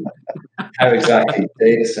how exactly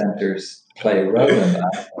data centers play a role in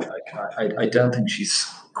that, I don't think she's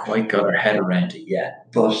quite got her head around it yet.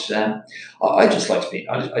 But I just like the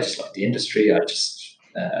industry.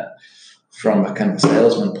 From a kind of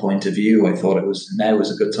salesman point of view, I thought now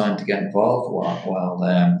was a good time to get involved while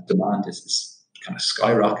demand is kind of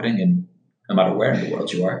skyrocketing, and no matter where in the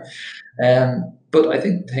world you are. But I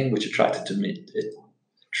think the thing which attracted me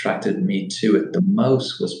to it the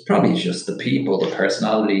most was probably just the people, the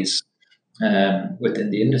personalities within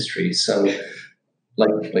the industry. So,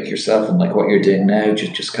 like yourself and like what you're doing now,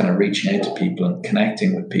 just kind of reaching out to people and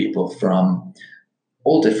connecting with people from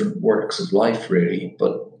all different walks of life, really,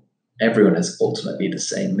 but everyone has ultimately the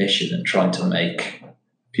same mission in trying to make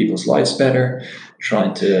people's lives better,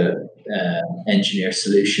 trying to engineer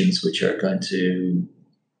solutions which are going to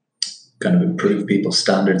kind of improve people's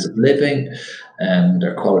standards of living and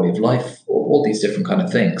their quality of life, all these different kind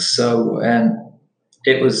of things. So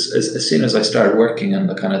it was as soon as I started working in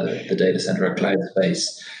the kind of the data center or cloud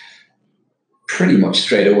space, pretty much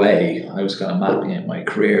straight away, I was kind of mapping out my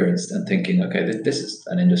career and thinking, okay, this is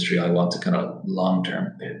an industry I want to kind of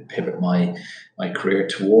long-term pivot my career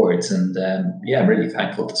towards. And I'm really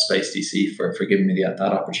thankful to Space DC for giving me that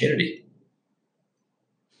opportunity.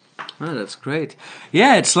 Oh, that's great.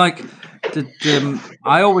 Yeah, it's like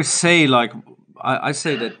I always say, like, I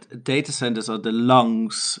say that data centers are the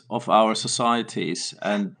lungs of our societies,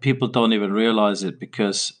 and people don't even realize it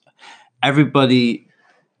because everybody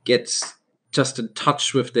gets just in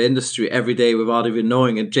touch with the industry every day without even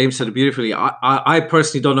knowing. And James said it beautifully. I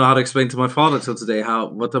personally don't know how to explain to my father till today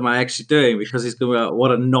what am I actually doing, because he's going,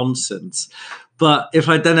 what a nonsense. But if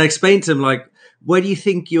I then explain to him, like, where do you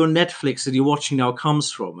think your Netflix that you're watching now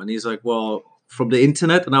comes from? And he's like, well, from the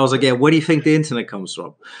internet. And I was like, yeah, where do you think the internet comes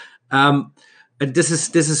from? And this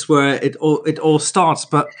is where it all starts.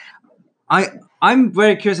 But I'm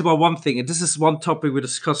very curious about one thing, and this is one topic we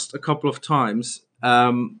discussed a couple of times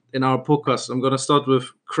in our podcast. I'm going to start with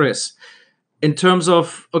Chris. In terms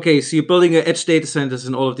of, okay, so you're building edge data centers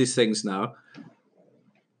and all of these things now,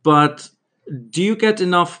 but do you get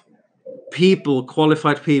enough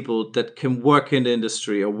qualified people that can work in the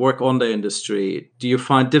industry or work on the industry? Do you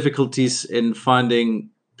find difficulties in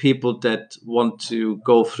finding people that want to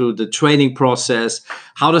go through the training process.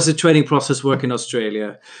 How does the training process work in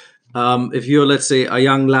Australia? If you're, let's say, a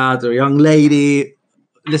young lad or a young lady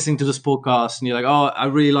listening to this podcast and you're like, oh, I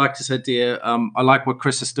really like this idea. I like what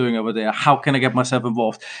Chris is doing over there. How can I get myself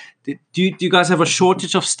involved? Do you guys have a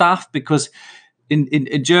shortage of staff? Because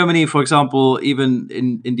in Germany, for example, even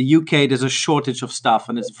in the UK, there's a shortage of staff,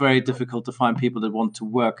 and it's very difficult to find people that want to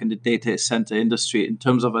work in the data center industry. In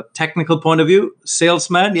terms of a technical point of view,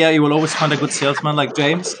 salesman, yeah, you will always find a good salesman like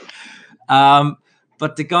James.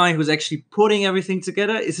 But the guy who's actually putting everything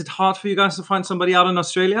together, is it hard for you guys to find somebody out in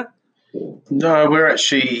Australia? No, we're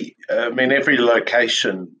actually, every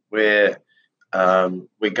location where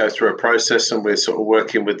we go through a process and we're sort of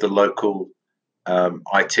working with the local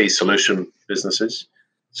IT solution businesses.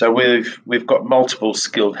 So we've got multiple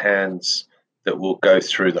skilled hands that will go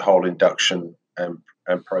through the whole induction and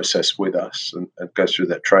process with us and go through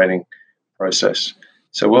that training process.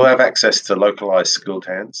 So we'll have access to localized skilled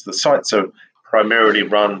hands. The sites are primarily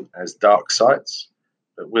run as dark sites,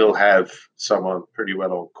 but we'll have someone pretty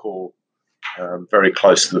well on call, very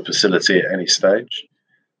close to the facility at any stage.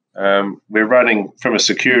 We're running from a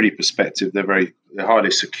security perspective. They're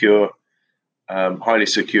highly secure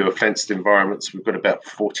fenced environments. We've got about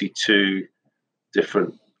 42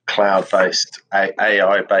 different cloud-based,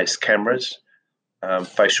 AI-based cameras,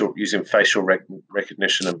 using facial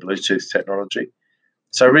recognition and Bluetooth technology.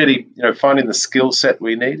 So really, finding the skill set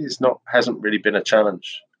we need hasn't really been a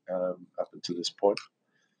challenge up until this point.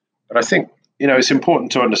 But I think it's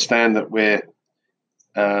important to understand that we're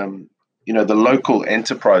the local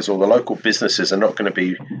enterprise or the local businesses are not going to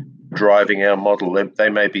be driving our model. They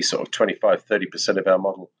may be sort of 25, 30% of our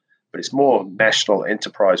model, but it's more national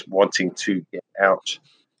enterprise wanting to get out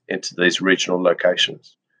into these regional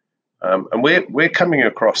locations. And we're coming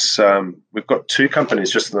across, we've got 2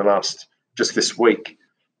 companies just this week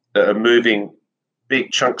that are moving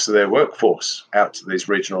big chunks of their workforce out to these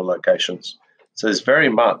regional locations. So there's very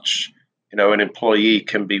much, an employee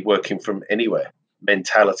can be working from anywhere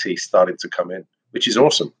mentality starting to come in, which is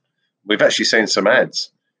awesome. We've actually seen some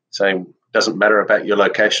ads saying, doesn't matter about your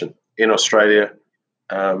location. In Australia,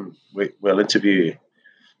 we'll interview you.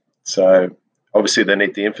 So obviously they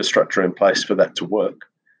need the infrastructure in place for that to work.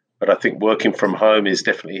 But I think working from home is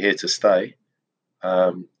definitely here to stay.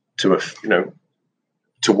 To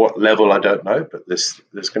what level, I don't know, but there's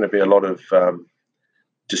going to be a lot of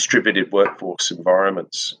distributed workforce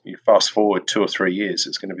environments. You fast forward 2 or 3 years,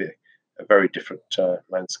 it's going to be a very different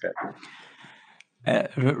landscape.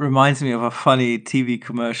 It reminds me of a funny TV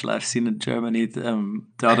commercial I've seen in Germany the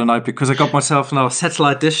other night, because I got myself now a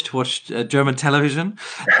satellite dish to watch German television.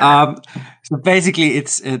 So basically,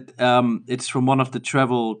 it's from one of the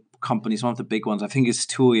travel companies, one of the big ones. I think it's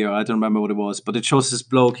TUI, I don't remember what it was, but it shows this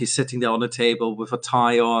bloke. He's sitting there on a table with a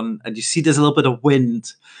tie on, and you see there's a little bit of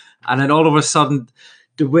wind, and then all of a sudden,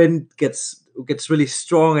 the wind gets really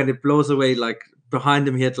strong, and it blows away like. Behind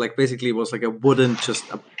him, he had basically was like a wooden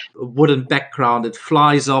background. It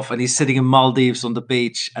flies off, and he's sitting in Maldives on the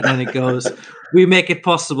beach. And then it goes, "We make it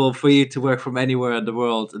possible for you to work from anywhere in the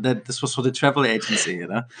world." And then this was for the travel agency,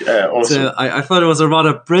 Yeah, awesome. So I thought it was a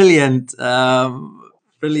rather brilliant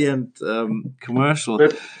commercial.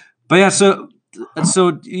 But yeah, so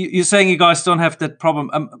you're saying you guys don't have that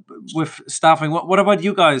problem with staffing. What about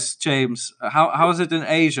you guys, James? How is it in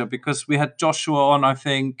Asia? Because we had Joshua on, I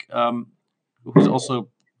think. Who's also a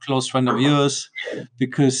close friend of yours,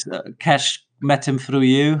 because Cash met him through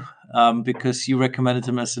you, because you recommended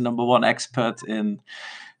him as the number 1 expert in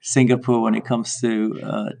Singapore when it comes to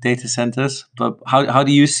data centers. But how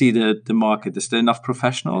do you see the market? Is there enough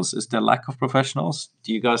professionals? Is there lack of professionals?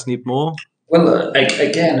 Do you guys need more? Well,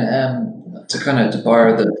 to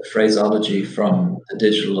borrow the phraseology from the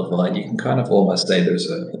digital divide, you can kind of almost say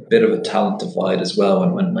there's a bit of a talent divide as well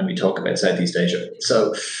when we talk about Southeast Asia.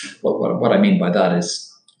 So what I mean by that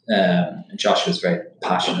is Joshua is very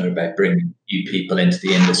passionate about bringing new people into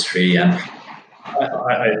the industry, and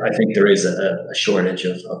I think there is a shortage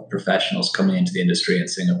of professionals coming into the industry in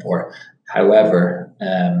Singapore. However,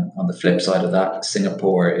 on the flip side of that,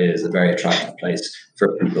 Singapore is a very attractive place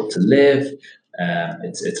for people to live.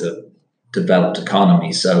 It's a developed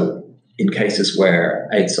economy, so in cases where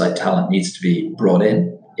outside talent needs to be brought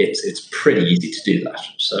in, it's pretty easy to do that.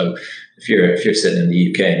 So if you're sitting in the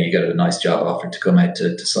UK and you get a nice job offer to come out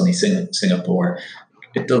to sunny Singapore,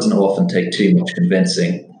 it doesn't often take too much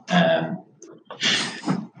convincing.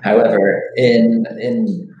 However, in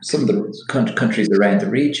some of the countries around the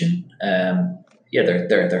region,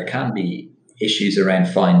 there can be issues around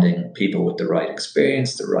finding people with the right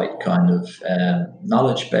experience, the right kind of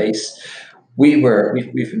knowledge base. we've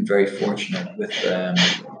been very fortunate with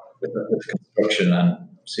the construction and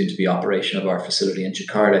soon to be operation of our facility in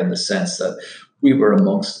Jakarta, in the sense that we were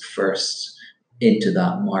amongst the first into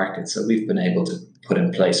that market. So we've been able to put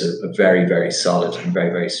in place a very, very solid and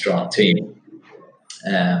very, very strong team,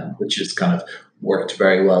 which has kind of worked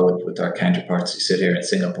very well with our counterparts who sit here in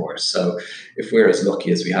Singapore. So if we're as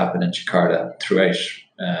lucky as we have been in Jakarta throughout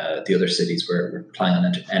the other cities we're planning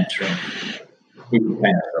on entering, we can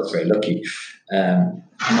find ourselves very lucky.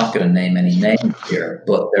 I'm not going to name any names here,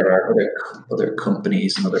 but there are other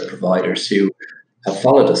companies and other providers who have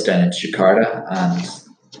followed us down into Jakarta, and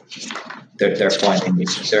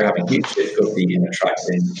they're having huge difficulty in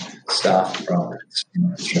attracting staff from a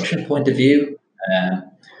construction point of view,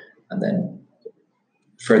 and then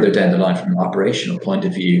further down the line from an operational point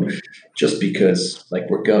of view, just because like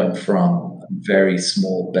we're going from a very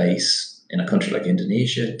small base in a country like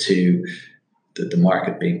Indonesia to the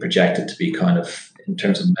market being projected to be kind of, in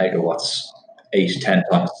terms of megawatts, 8 to 10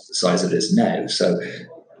 times the size it is now. So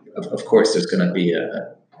of course there's going to be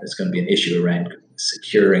an issue around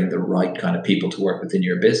securing the right kind of people to work within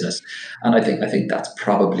your business, and I think that's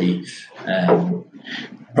probably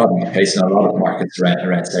the case in a lot of markets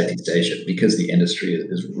around Southeast Asia, because the industry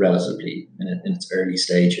is relatively in its early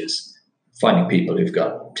stages. Finding people who've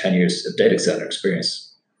got 10 years of data center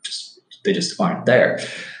experience, they just aren't there.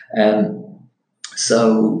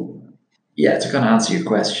 So yeah, to kind of answer your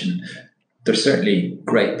question, there's certainly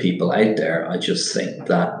great people out there. I just think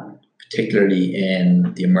that particularly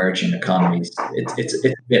in the emerging economies, it's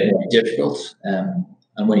a bit more difficult.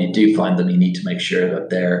 And when you do find them, you need to make sure that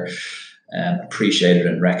they're appreciated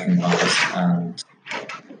and recognized, and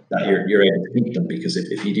that you're able to keep them. Because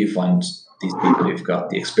if you do find these people who've got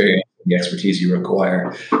the experience, the expertise you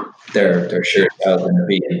require, they're sure going to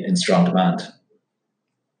be in strong demand.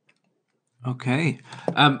 Okay.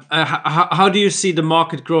 How do you see the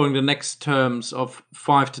market growing the next terms of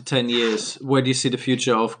 5 to 10 years? Where do you see the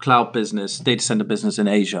future of cloud business, data center business in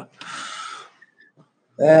Asia?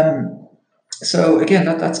 So again,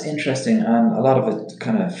 that's interesting, and a lot of it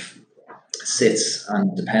kind of sits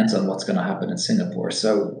and depends on what's going to happen in Singapore.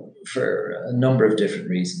 So for a number of different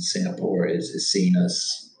reasons, Singapore is seen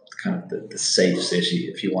as kind of the safe city,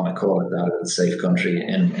 if you want to call it that, the safe country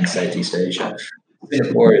in Southeast Asia.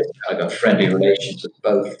 Singapore has got friendly relations with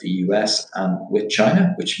both the US and with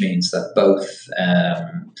China, which means that both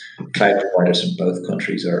cloud providers in both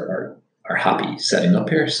countries are happy setting up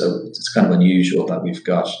here. So it's kind of unusual that we've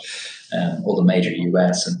got all the major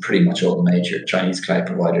US and pretty much all the major Chinese cloud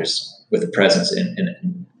providers with a presence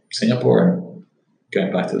in Singapore. And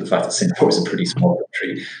going back to the fact that Singapore is a pretty small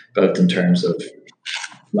country, both in terms of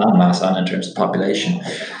landmass and in terms of population.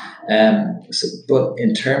 But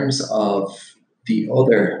in terms of the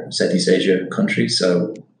other Southeast Asia countries,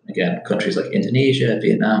 so again, countries like Indonesia,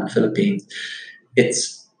 Vietnam, Philippines,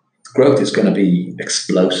 its growth is going to be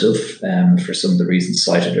explosive for some of the reasons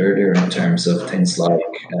cited earlier, in terms of things like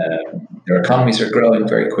their economies are growing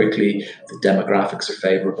very quickly, the demographics are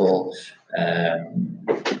favorable,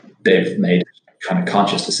 they've made kind of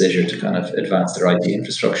conscious decision to kind of advance their IT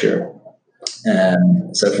infrastructure.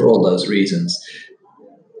 So for all those reasons,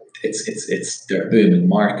 they're booming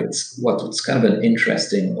markets. What's kind of an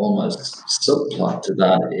interesting almost subplot to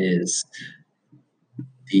that is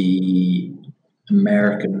the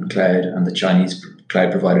American cloud and the Chinese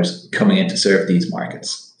cloud providers coming in to serve these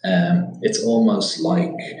markets. It's almost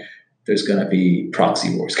like there's going to be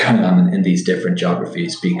proxy wars going on in these different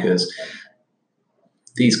geographies, because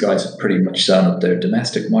these guys have pretty much sewn up their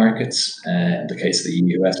domestic markets. In the case of the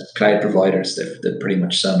US cloud providers, they've pretty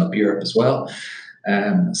much sewn up Europe as well.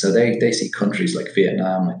 So they see countries like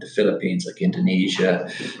Vietnam, like the Philippines, like Indonesia,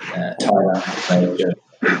 Thailand, Malaysia.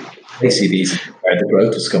 They see these where the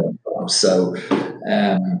growth is coming from. So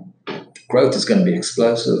growth is going to be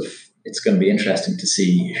explosive. It's going to be interesting to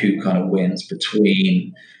see who kind of wins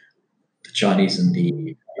between the Chinese and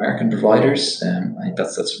the American providers. I think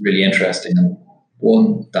that's really interesting, and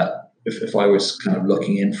one that if I was kind of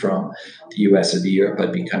looking in from the US or the Europe,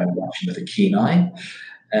 I'd be kind of watching with a keen eye.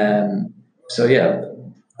 So yeah,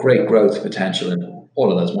 great growth potential in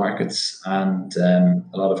all of those markets, and a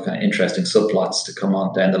lot of kind of interesting subplots to come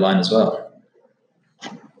on down the line as well.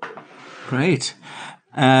 Great.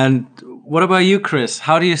 And what about you, Chris?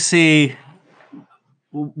 How do you see,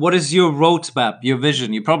 what is your roadmap, your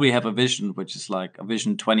vision? You probably have a vision, which is like a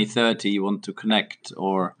vision 2030 you want to connect,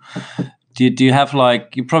 or do you have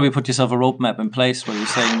like, you probably put yourself a roadmap in place where you're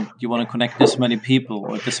saying you want to connect this many people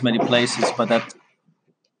or this many places by that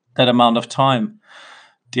amount of time.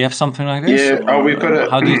 Do you have something like this? Yeah. We've got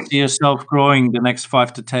how do you see yourself growing the next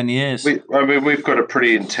 5 to 10 years? We've got a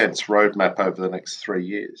pretty intense roadmap over the next 3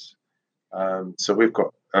 years. So we've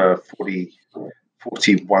got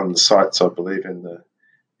 41 sites, I believe, in the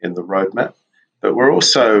roadmap. But we're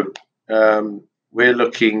also we're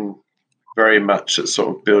looking very much at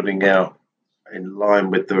sort of building out in line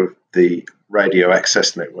with the radio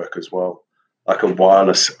access network as well, like a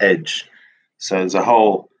wireless edge. So there's a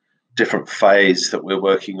whole different phase that we're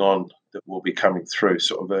working on that will be coming through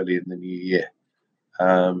sort of early in the new year,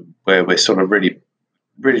 where we're sort of really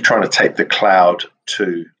trying to take the cloud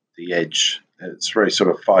to the edge. It's very sort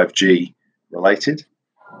of 5G related.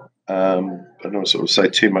 I don't want to sort of say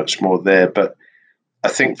too much more there, but I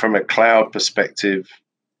think from a cloud perspective,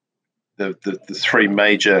 the three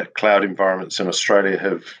major cloud environments in Australia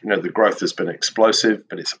have, the growth has been explosive,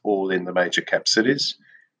 but it's all in the major cap cities.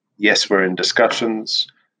 Yes, we're in discussions.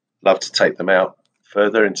 Love to take them out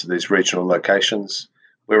further into these regional locations.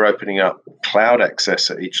 We're opening up cloud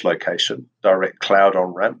access at each location, direct cloud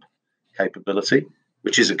on-ramp capability,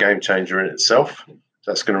 which is a game changer in itself.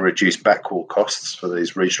 That's going to reduce backhaul costs for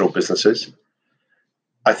these regional businesses.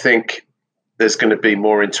 I think there's going to be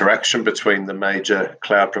more interaction between the major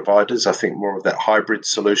cloud providers. I think more of that hybrid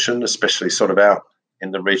solution, especially sort of out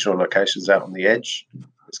in the regional locations out on the edge.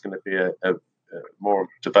 There's going to be a more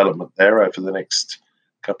development there over the next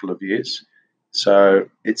couple of years. So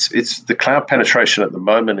it's the cloud penetration at the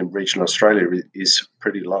moment in regional Australia is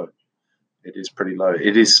pretty low. It is pretty low.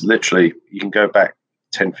 It is literally, you can go back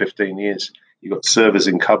 10, 15 years. You've got servers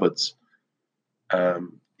in cupboards.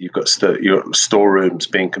 You've got storerooms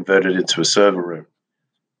being converted into a server room.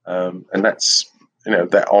 And that's,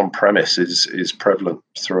 that on-premise is prevalent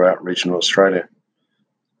throughout regional Australia.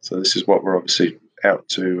 So this is what we're obviously out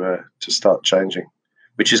to start changing,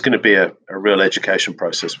 which is going to be a real education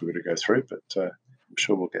process we're going to go through, but I'm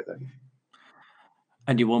sure we'll get there.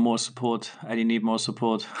 And you want more support, and you need more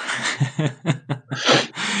support.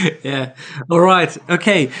 Yeah. All right.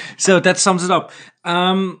 Okay. So that sums it up.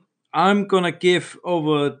 I'm going to give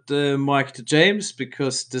over the mic to James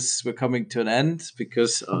because we're coming to an end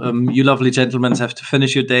because you lovely gentlemen have to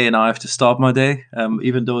finish your day and I have to start my day,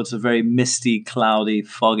 even though it's a very misty, cloudy,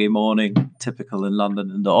 foggy morning, typical in London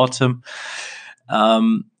in the autumn.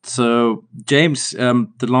 So, James,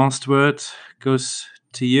 the last word goes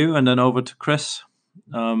to you and then over to Chris.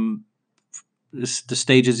 The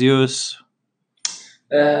stage is yours.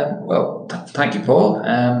 Well, thank you, Paul.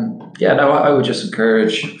 I would just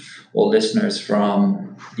encourage all listeners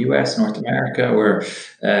from US, North America, or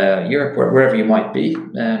Europe, or wherever you might be,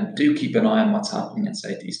 do keep an eye on what's happening in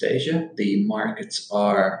Southeast Asia. The markets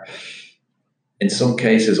are, in some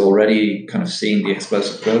cases, already kind of seeing the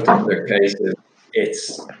explosive growth. In other cases,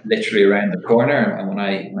 it's literally around the corner. And when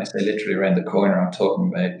I say literally around the corner, I'm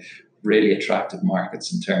talking about really attractive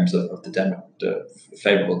markets in terms of the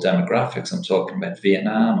favorable demographics. I'm talking about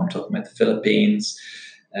Vietnam. I'm talking about the Philippines.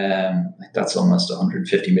 That's almost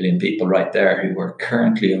 150 million people right there who are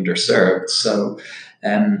currently underserved. So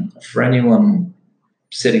for anyone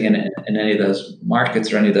sitting in any of those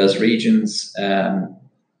markets or any of those regions,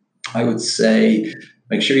 I would say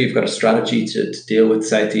make sure you've got a strategy to deal with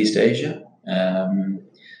Southeast Asia.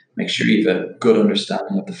 Make sure you have a good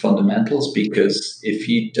understanding of the fundamentals, because if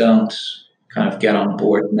you don't kind of get on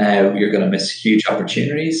board now, you're going to miss huge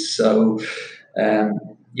opportunities. So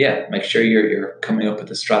make sure you're coming up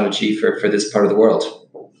with a strategy for this part of the world.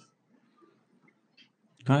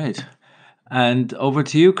 Right. And over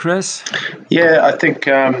to you, Chris. Yeah, I think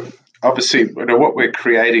obviously what we're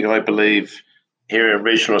creating, I believe, here in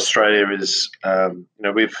regional Australia is,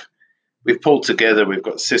 we've pulled together, we've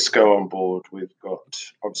got Cisco on board, we've got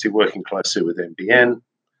obviously working closely with NBN,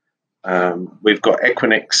 we've got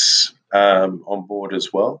Equinix on board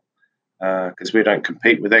as well, because we don't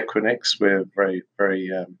compete with Equinix. We're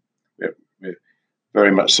we're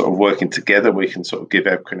very much sort of working together. We can sort of give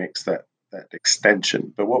Equinix that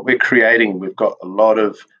extension. But what we're creating, we've got a lot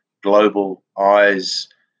of global eyes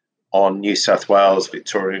on New South Wales,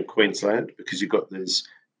 Victoria and Queensland, because you've got these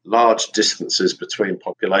large distances between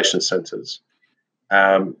population centres.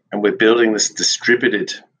 And we're building this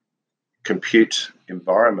distributed compute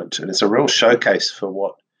environment. And it's a real showcase for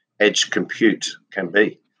what edge compute can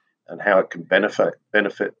be and how it can benefit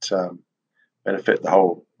the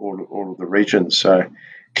whole all of the regions. So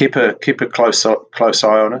keep a close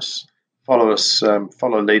eye on us.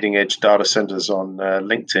 Follow Leading Edge Data Centers on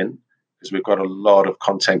LinkedIn, because we've got a lot of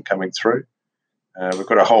content coming through. We've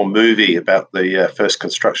got a whole movie about the first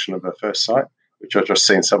construction of our first site, which I've just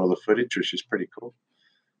seen some of the footage, which is pretty cool.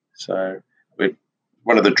 So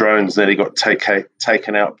one of the drones nearly got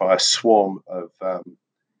taken out by a swarm of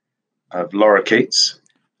lorikeets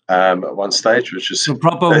at one stage, which is a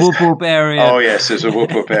proper whoop whoop area. Oh yes, there's a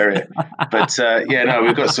whoop whoop area. But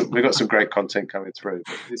we've got some great content coming through.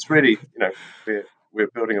 But it's really, we're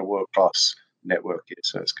building a world class network here,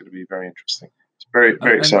 so it's going to be very interesting. It's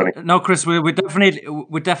very exciting. No, Chris, we're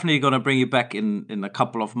definitely going to bring you back in a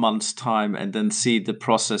couple of months' time, and then see the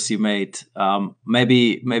process you made.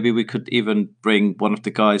 Maybe we could even bring one of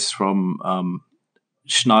the guys from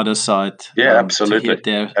Schneider's side. Yeah, absolutely. To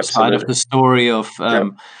hear their side of the story of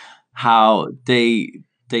how they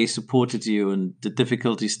supported you and the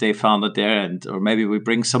difficulties they found at their end. Or maybe we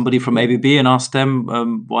bring somebody from ABB and ask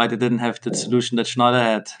them why they didn't have the solution that Schneider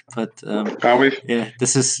had. But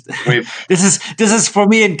this is for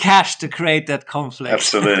me and Cash to create that conflict.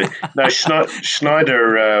 Absolutely. No,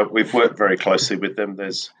 Schneider, we've worked very closely with them.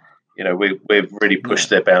 There's, we've really pushed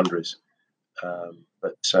their boundaries.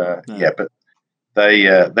 But they're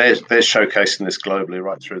showcasing this globally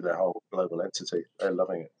right through their whole global entity. They're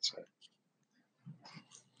loving it. So.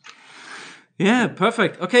 Yeah,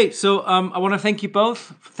 perfect. Okay, so I want to thank you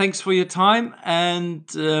both. Thanks for your time, and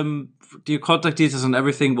your contact details and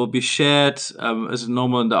everything will be shared as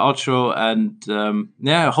normal in the outro. And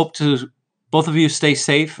I hope to both of you stay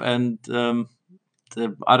safe. And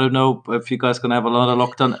I don't know if you guys gonna have another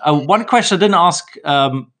lockdown. One question I didn't ask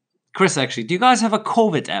Chris, actually, do you guys have a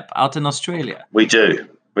COVID app out in Australia? We do.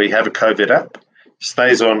 We have a COVID app.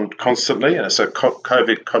 Stays on constantly, and it's a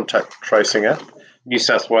COVID contact tracing app. New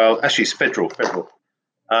South Wales, actually, it's federal.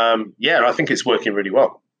 I think it's working really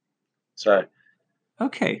well. So,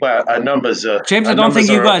 okay. Well, our numbers are. James, I don't think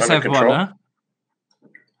you guys have one,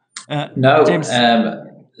 huh? No, James.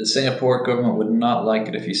 The Singapore government would not like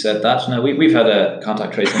it if you said that. No, we've had a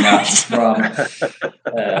contact tracing app from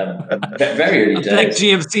very early days. Like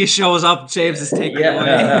GMC shows up, James is taking it away.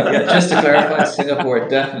 No. Just to clarify, Singapore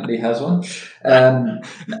definitely has one. They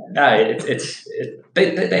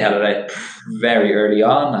had it out very early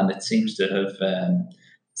on, and it seems to have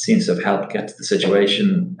helped us get to the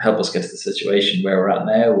situation where we're at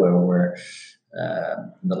now, where we're.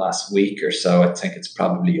 In the last week or so, I think it's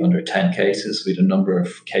probably under 10 cases. We had a number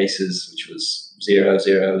of cases which was 0,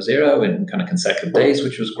 0, 0 in kind of consecutive days,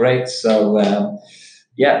 which was great. So I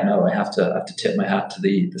have to tip my hat to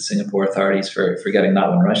the Singapore authorities for getting that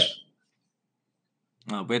one right.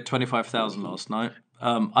 We had 25,000 last night.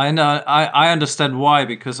 I know. I understand why,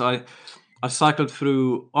 because I cycled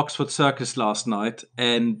through Oxford Circus last night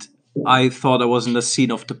and I thought I was in the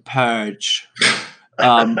scene of The Purge,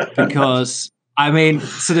 because.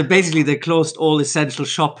 They closed all essential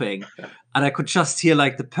shopping, and I could just hear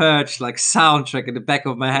like the Purge soundtrack in the back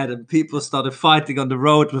of my head, and people started fighting on the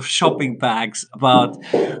road with shopping bags about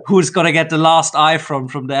who's gonna get the last iPhone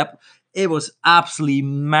from the app. It was absolutely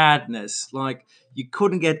madness. Like, you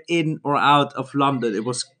couldn't get in or out of London. It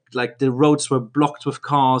was like the roads were blocked with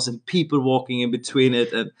cars and people walking in between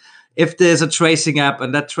it. And if there's a tracing app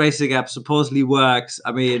and that tracing app supposedly works,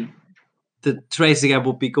 the tracing app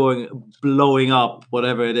would be blowing up,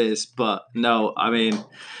 whatever it is. But no,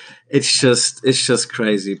 it's just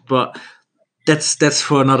crazy. But that's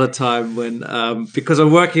for another time, when because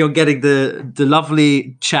I'm working on getting the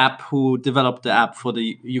lovely chap who developed the app for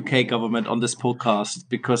the UK government on this podcast,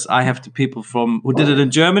 because I have the people who did it in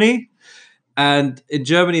Germany, and in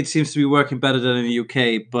Germany it seems to be working better than in the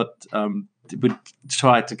UK. But we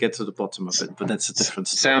try to get to the bottom of it. But that's a different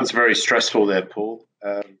story. Sounds very stressful there, Paul.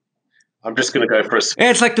 I'm just going to go for a.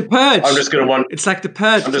 Yeah, it's like The Purge. It's like The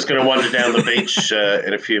Purge. I'm just going to wander down the beach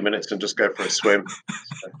in a few minutes and just go for a swim.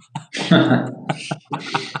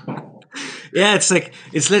 Yeah, it's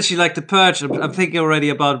literally like The Purge. I'm thinking already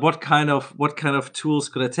about what kind of tools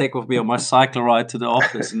could I take with me on my cycle ride to the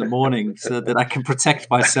office in the morning, so that I can protect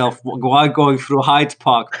myself while going through Hyde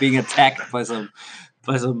Park, being attacked by some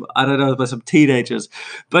teenagers.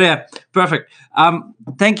 But yeah, perfect.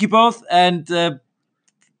 Thank you both, and.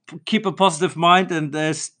 Keep a positive mind and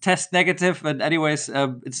test negative. And anyways,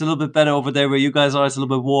 it's a little bit better over there where you guys are. It's a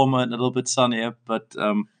little bit warmer and a little bit sunnier. But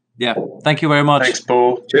thank you very much. Thanks,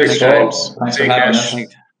 Paul. Cheers, James. Thanks for having us.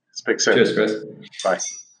 Speak soon. Cheers, Chris. Bye.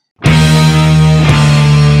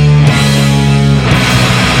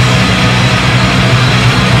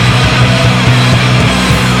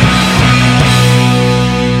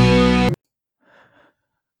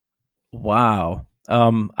 Wow.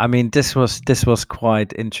 This was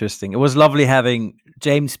quite interesting. It was lovely having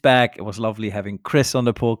James back. It was lovely having Chris on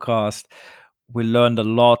the podcast. We learned a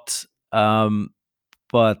lot,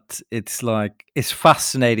 but it's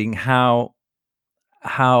fascinating how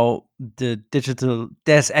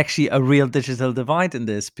there's actually a real digital divide in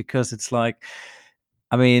this, because it's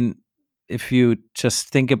if you just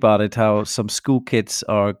think about it, how some school kids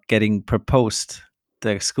are getting proposed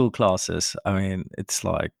their school classes. I mean, it's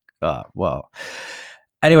like, well.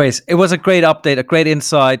 Anyways, it was a great update, a great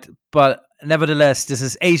insight, but nevertheless, this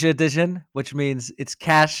is Asia edition, which means it's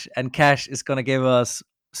Cash, and Cash is going to give us,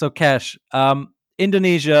 so Cash,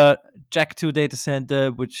 Indonesia, Jack 2 data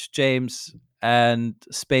center, which James and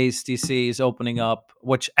Space DC is opening up,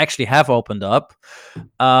 which actually have opened up.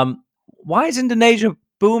 Why is Indonesia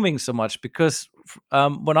booming so much? Because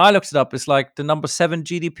when I looked it up, it's like the number 7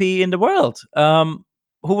 GDP in the world.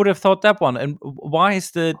 Who would have thought that one? And why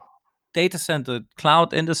is the data center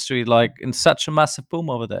cloud industry like in such a massive boom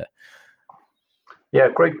over there? Yeah,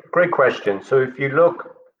 great question. So if you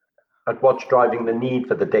look at what's driving the need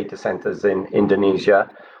for the data centers in Indonesia,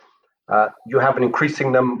 you have an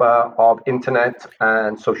increasing number of internet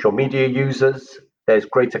and social media users. There's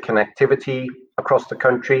greater connectivity across the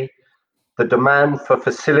country. The demand for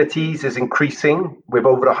facilities is increasing, with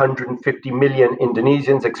over 150 million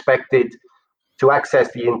Indonesians expected to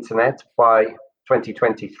access the internet by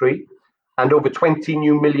 2023. And over 20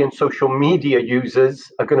 new million social media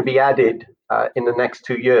users are going to be added in the next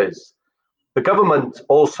 2 years. The government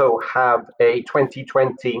also have a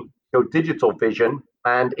 2020 digital vision,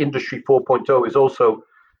 and Industry 4.0 is also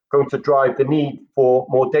going to drive the need for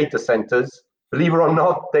more data centers. Believe it or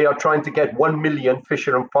not, they are trying to get 1 million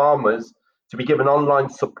fisher and farmers to be given online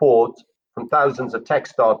support from thousands of tech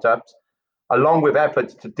startups, along with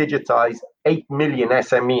efforts to digitize 8 million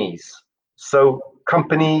SMEs. So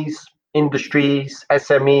companies, industries,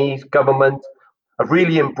 SMEs, government have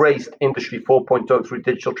really embraced Industry 4.0 through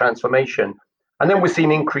digital transformation. And then we're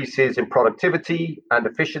seeing increases in productivity and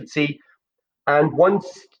efficiency. And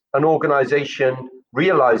once an organization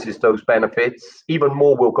realizes those benefits, even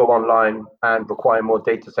more will go online and require more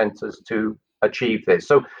data centers to achieve this.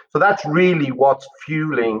 So that's really what's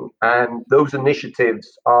fueling, and those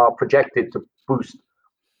initiatives are projected to boost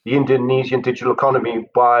the Indonesian digital economy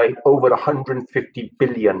by over 150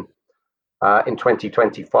 billion in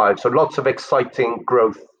 2025. So lots of exciting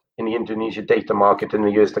growth in the Indonesia data market in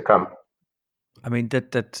the years to come. I mean,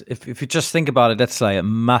 that if you just think about it, that's like a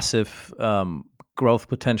massive growth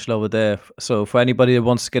potential over there. So for anybody that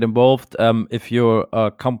wants to get involved, if you're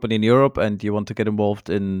a company in Europe and you want to get involved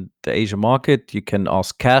in the Asia market, you can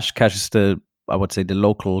ask Cash. Cash is I would say, the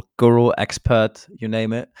local guru, expert, you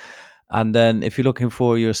name it. And then if you're looking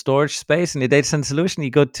for your storage space and your data center solution, you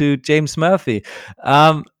go to James Murphy.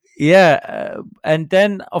 And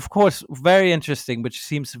then, of course, very interesting, which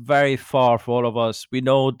seems very far for all of us. We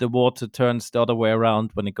know the water turns the other way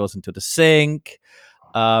around when it goes into the sink.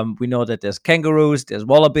 We know that there's kangaroos, there's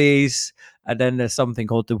wallabies, and then there's something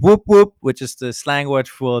called the whoop whoop, which is the slang word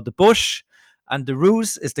for the bush, and the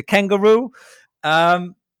roos is the kangaroo.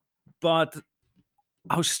 But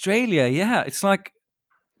Australia, yeah, it's like,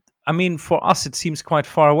 I mean, for us, it seems quite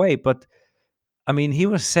far away, but I mean, he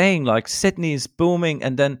was saying like Sydney is booming,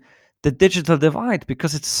 and then the digital divide,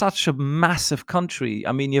 because it's such a massive country.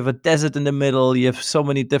 I mean, you have a desert in the middle, you have so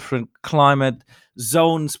many different climate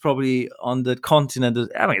zones probably on the continent.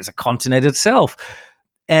 I mean, it's a continent itself.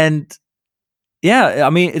 And yeah, I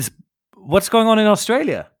mean, it's what's going on in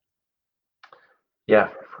Australia. Yeah,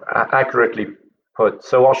 accurately put.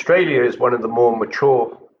 So Australia is one of the more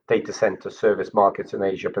mature data center service markets in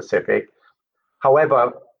Asia Pacific.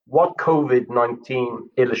 However, what COVID-19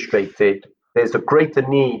 illustrated, there's a greater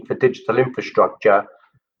need for digital infrastructure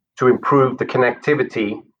to improve the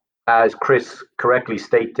connectivity, as Chris correctly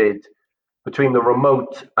stated, between the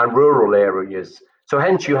remote and rural areas. So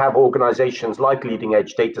hence you have organizations like Leading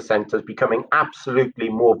Edge Data Centers becoming absolutely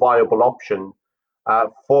more viable option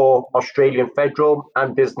for Australian federal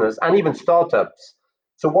and business and even startups.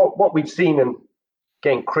 So what we've seen, and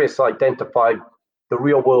again, Chris identified the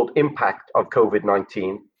real world impact of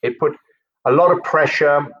COVID-19. It put a lot of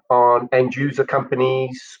pressure on end user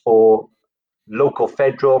companies or local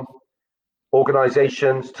federal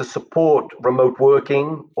organizations to support remote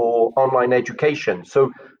working or online education.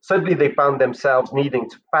 So suddenly they found themselves needing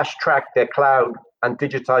to fast track their cloud and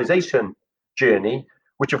digitization journey,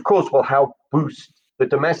 which of course will help boost the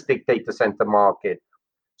domestic data center market.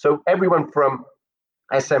 So everyone from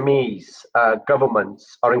SMEs,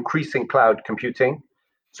 governments are increasing cloud computing.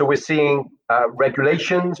 So we're seeing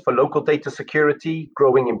regulations for local data security,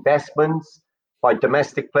 growing investments by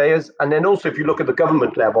domestic players. And then also, if you look at the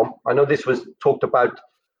government level, I know this was talked about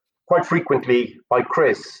quite frequently by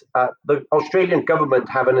Chris, the Australian government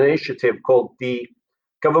have an initiative called the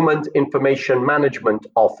Government Information Management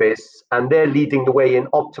Office, and they're leading the way in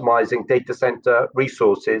optimizing data center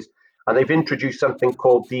resources. And they've introduced something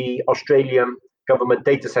called the Australian Government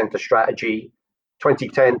Data Center Strategy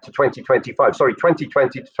 2010 to 2025, sorry,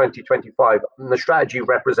 2020 to 2025. And the strategy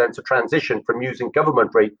represents a transition from using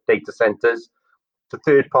government data centers to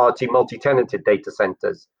third-party multi-tenanted data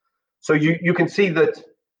centers. So you can see that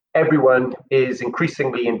everyone is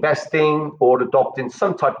increasingly investing or adopting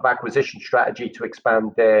some type of acquisition strategy to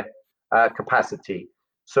expand their capacity.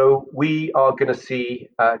 So we are going to see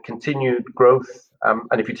continued growth.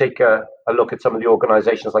 And if you take a look at some of the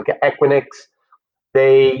organizations like Equinix,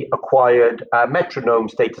 they acquired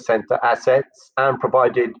Metronome's data center assets and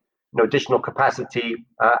provided additional capacity,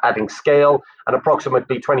 adding scale and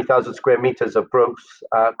approximately 20,000 square meters of gross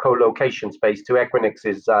co-location space to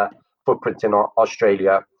Equinix's footprint in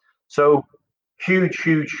Australia. So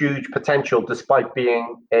huge potential despite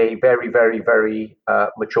being a very, very, very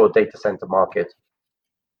mature data center market.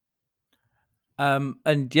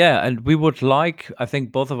 And we would like, I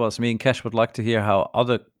think both of us, me and Kesh, would like to hear how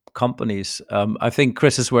other companies, I think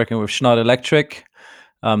Chris is working with Schneider Electric.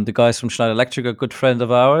 The guys from Schneider Electric are a good friend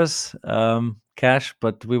of ours, Kesh,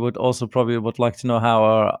 but we would also probably like to know how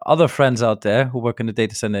our other friends out there who work in the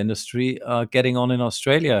data center industry are getting on in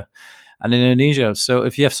Australia and Indonesia. So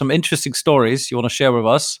if you have some interesting stories you want to share with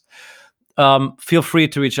us, feel free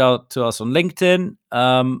to reach out to us on LinkedIn.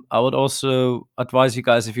 I would also advise you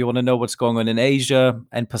guys, if you want to know what's going on in Asia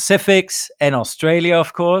and Pacifics and Australia,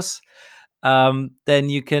 of course, then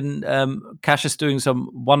you can, Kesh is doing some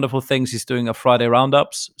wonderful things. He's doing a Friday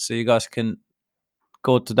roundups. So you guys can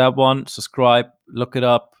go to that one, subscribe, look it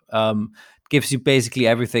up. Gives you basically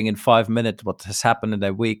everything in 5 minutes what has happened in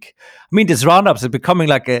that week. I mean, these roundups are becoming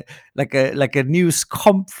like a news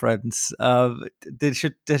conference. They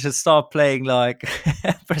should start playing like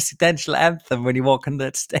presidential anthem when you walk on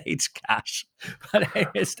that stage, Kesh. But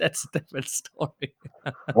anyways, that's a different story.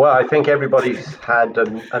 Well, I think everybody's had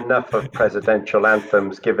enough of presidential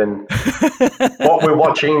anthems, given what we're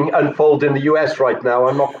watching unfold in the US right now.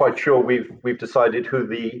 I'm not quite sure we've decided who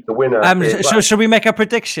the winner is. Should we make a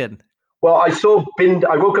prediction? Well, I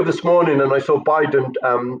woke up this morning and I saw Biden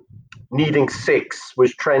needing 6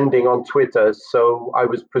 was trending on Twitter. So I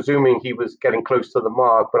was presuming he was getting close to the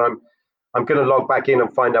mark, but I'm going to log back in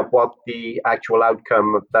and find out what the actual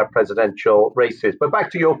outcome of that presidential race is. But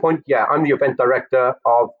back to your point, yeah, I'm the event director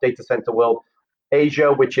of Data Center World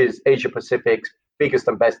Asia, which is Asia Pacific's biggest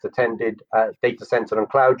and best attended data center and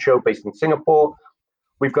cloud show based in Singapore.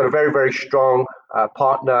 We've got a very, very strong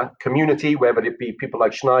partner community, whether it be people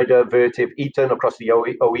like Schneider, Vertiv, Eaton across the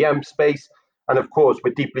OEM space. And of course,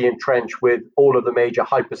 we're deeply entrenched with all of the major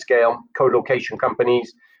hyperscale co-location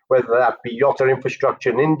companies, whether that be Yotta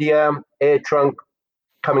Infrastructure in India, AirTrunk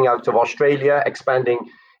coming out of Australia, expanding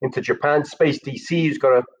into Japan, Space DC, who's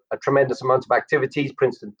got a tremendous amount of activities,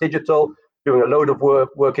 Princeton Digital, doing a load of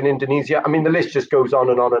work in Indonesia. I mean, the list just goes on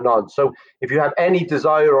and on and on. So if you have any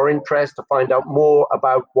desire or interest to find out more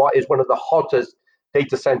about what is one of the hottest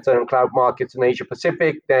data center and cloud markets in Asia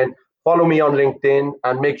Pacific, then follow me on LinkedIn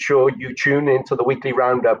and make sure you tune into the weekly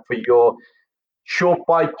roundup for your short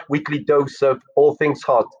bite weekly dose of all things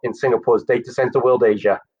hot in Singapore's Data Center World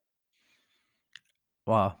Asia.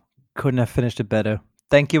 Wow, couldn't have finished it better.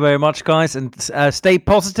 Thank you very much, guys, and stay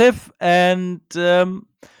positive, and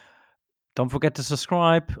don't forget to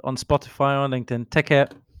subscribe on Spotify or LinkedIn. Take care.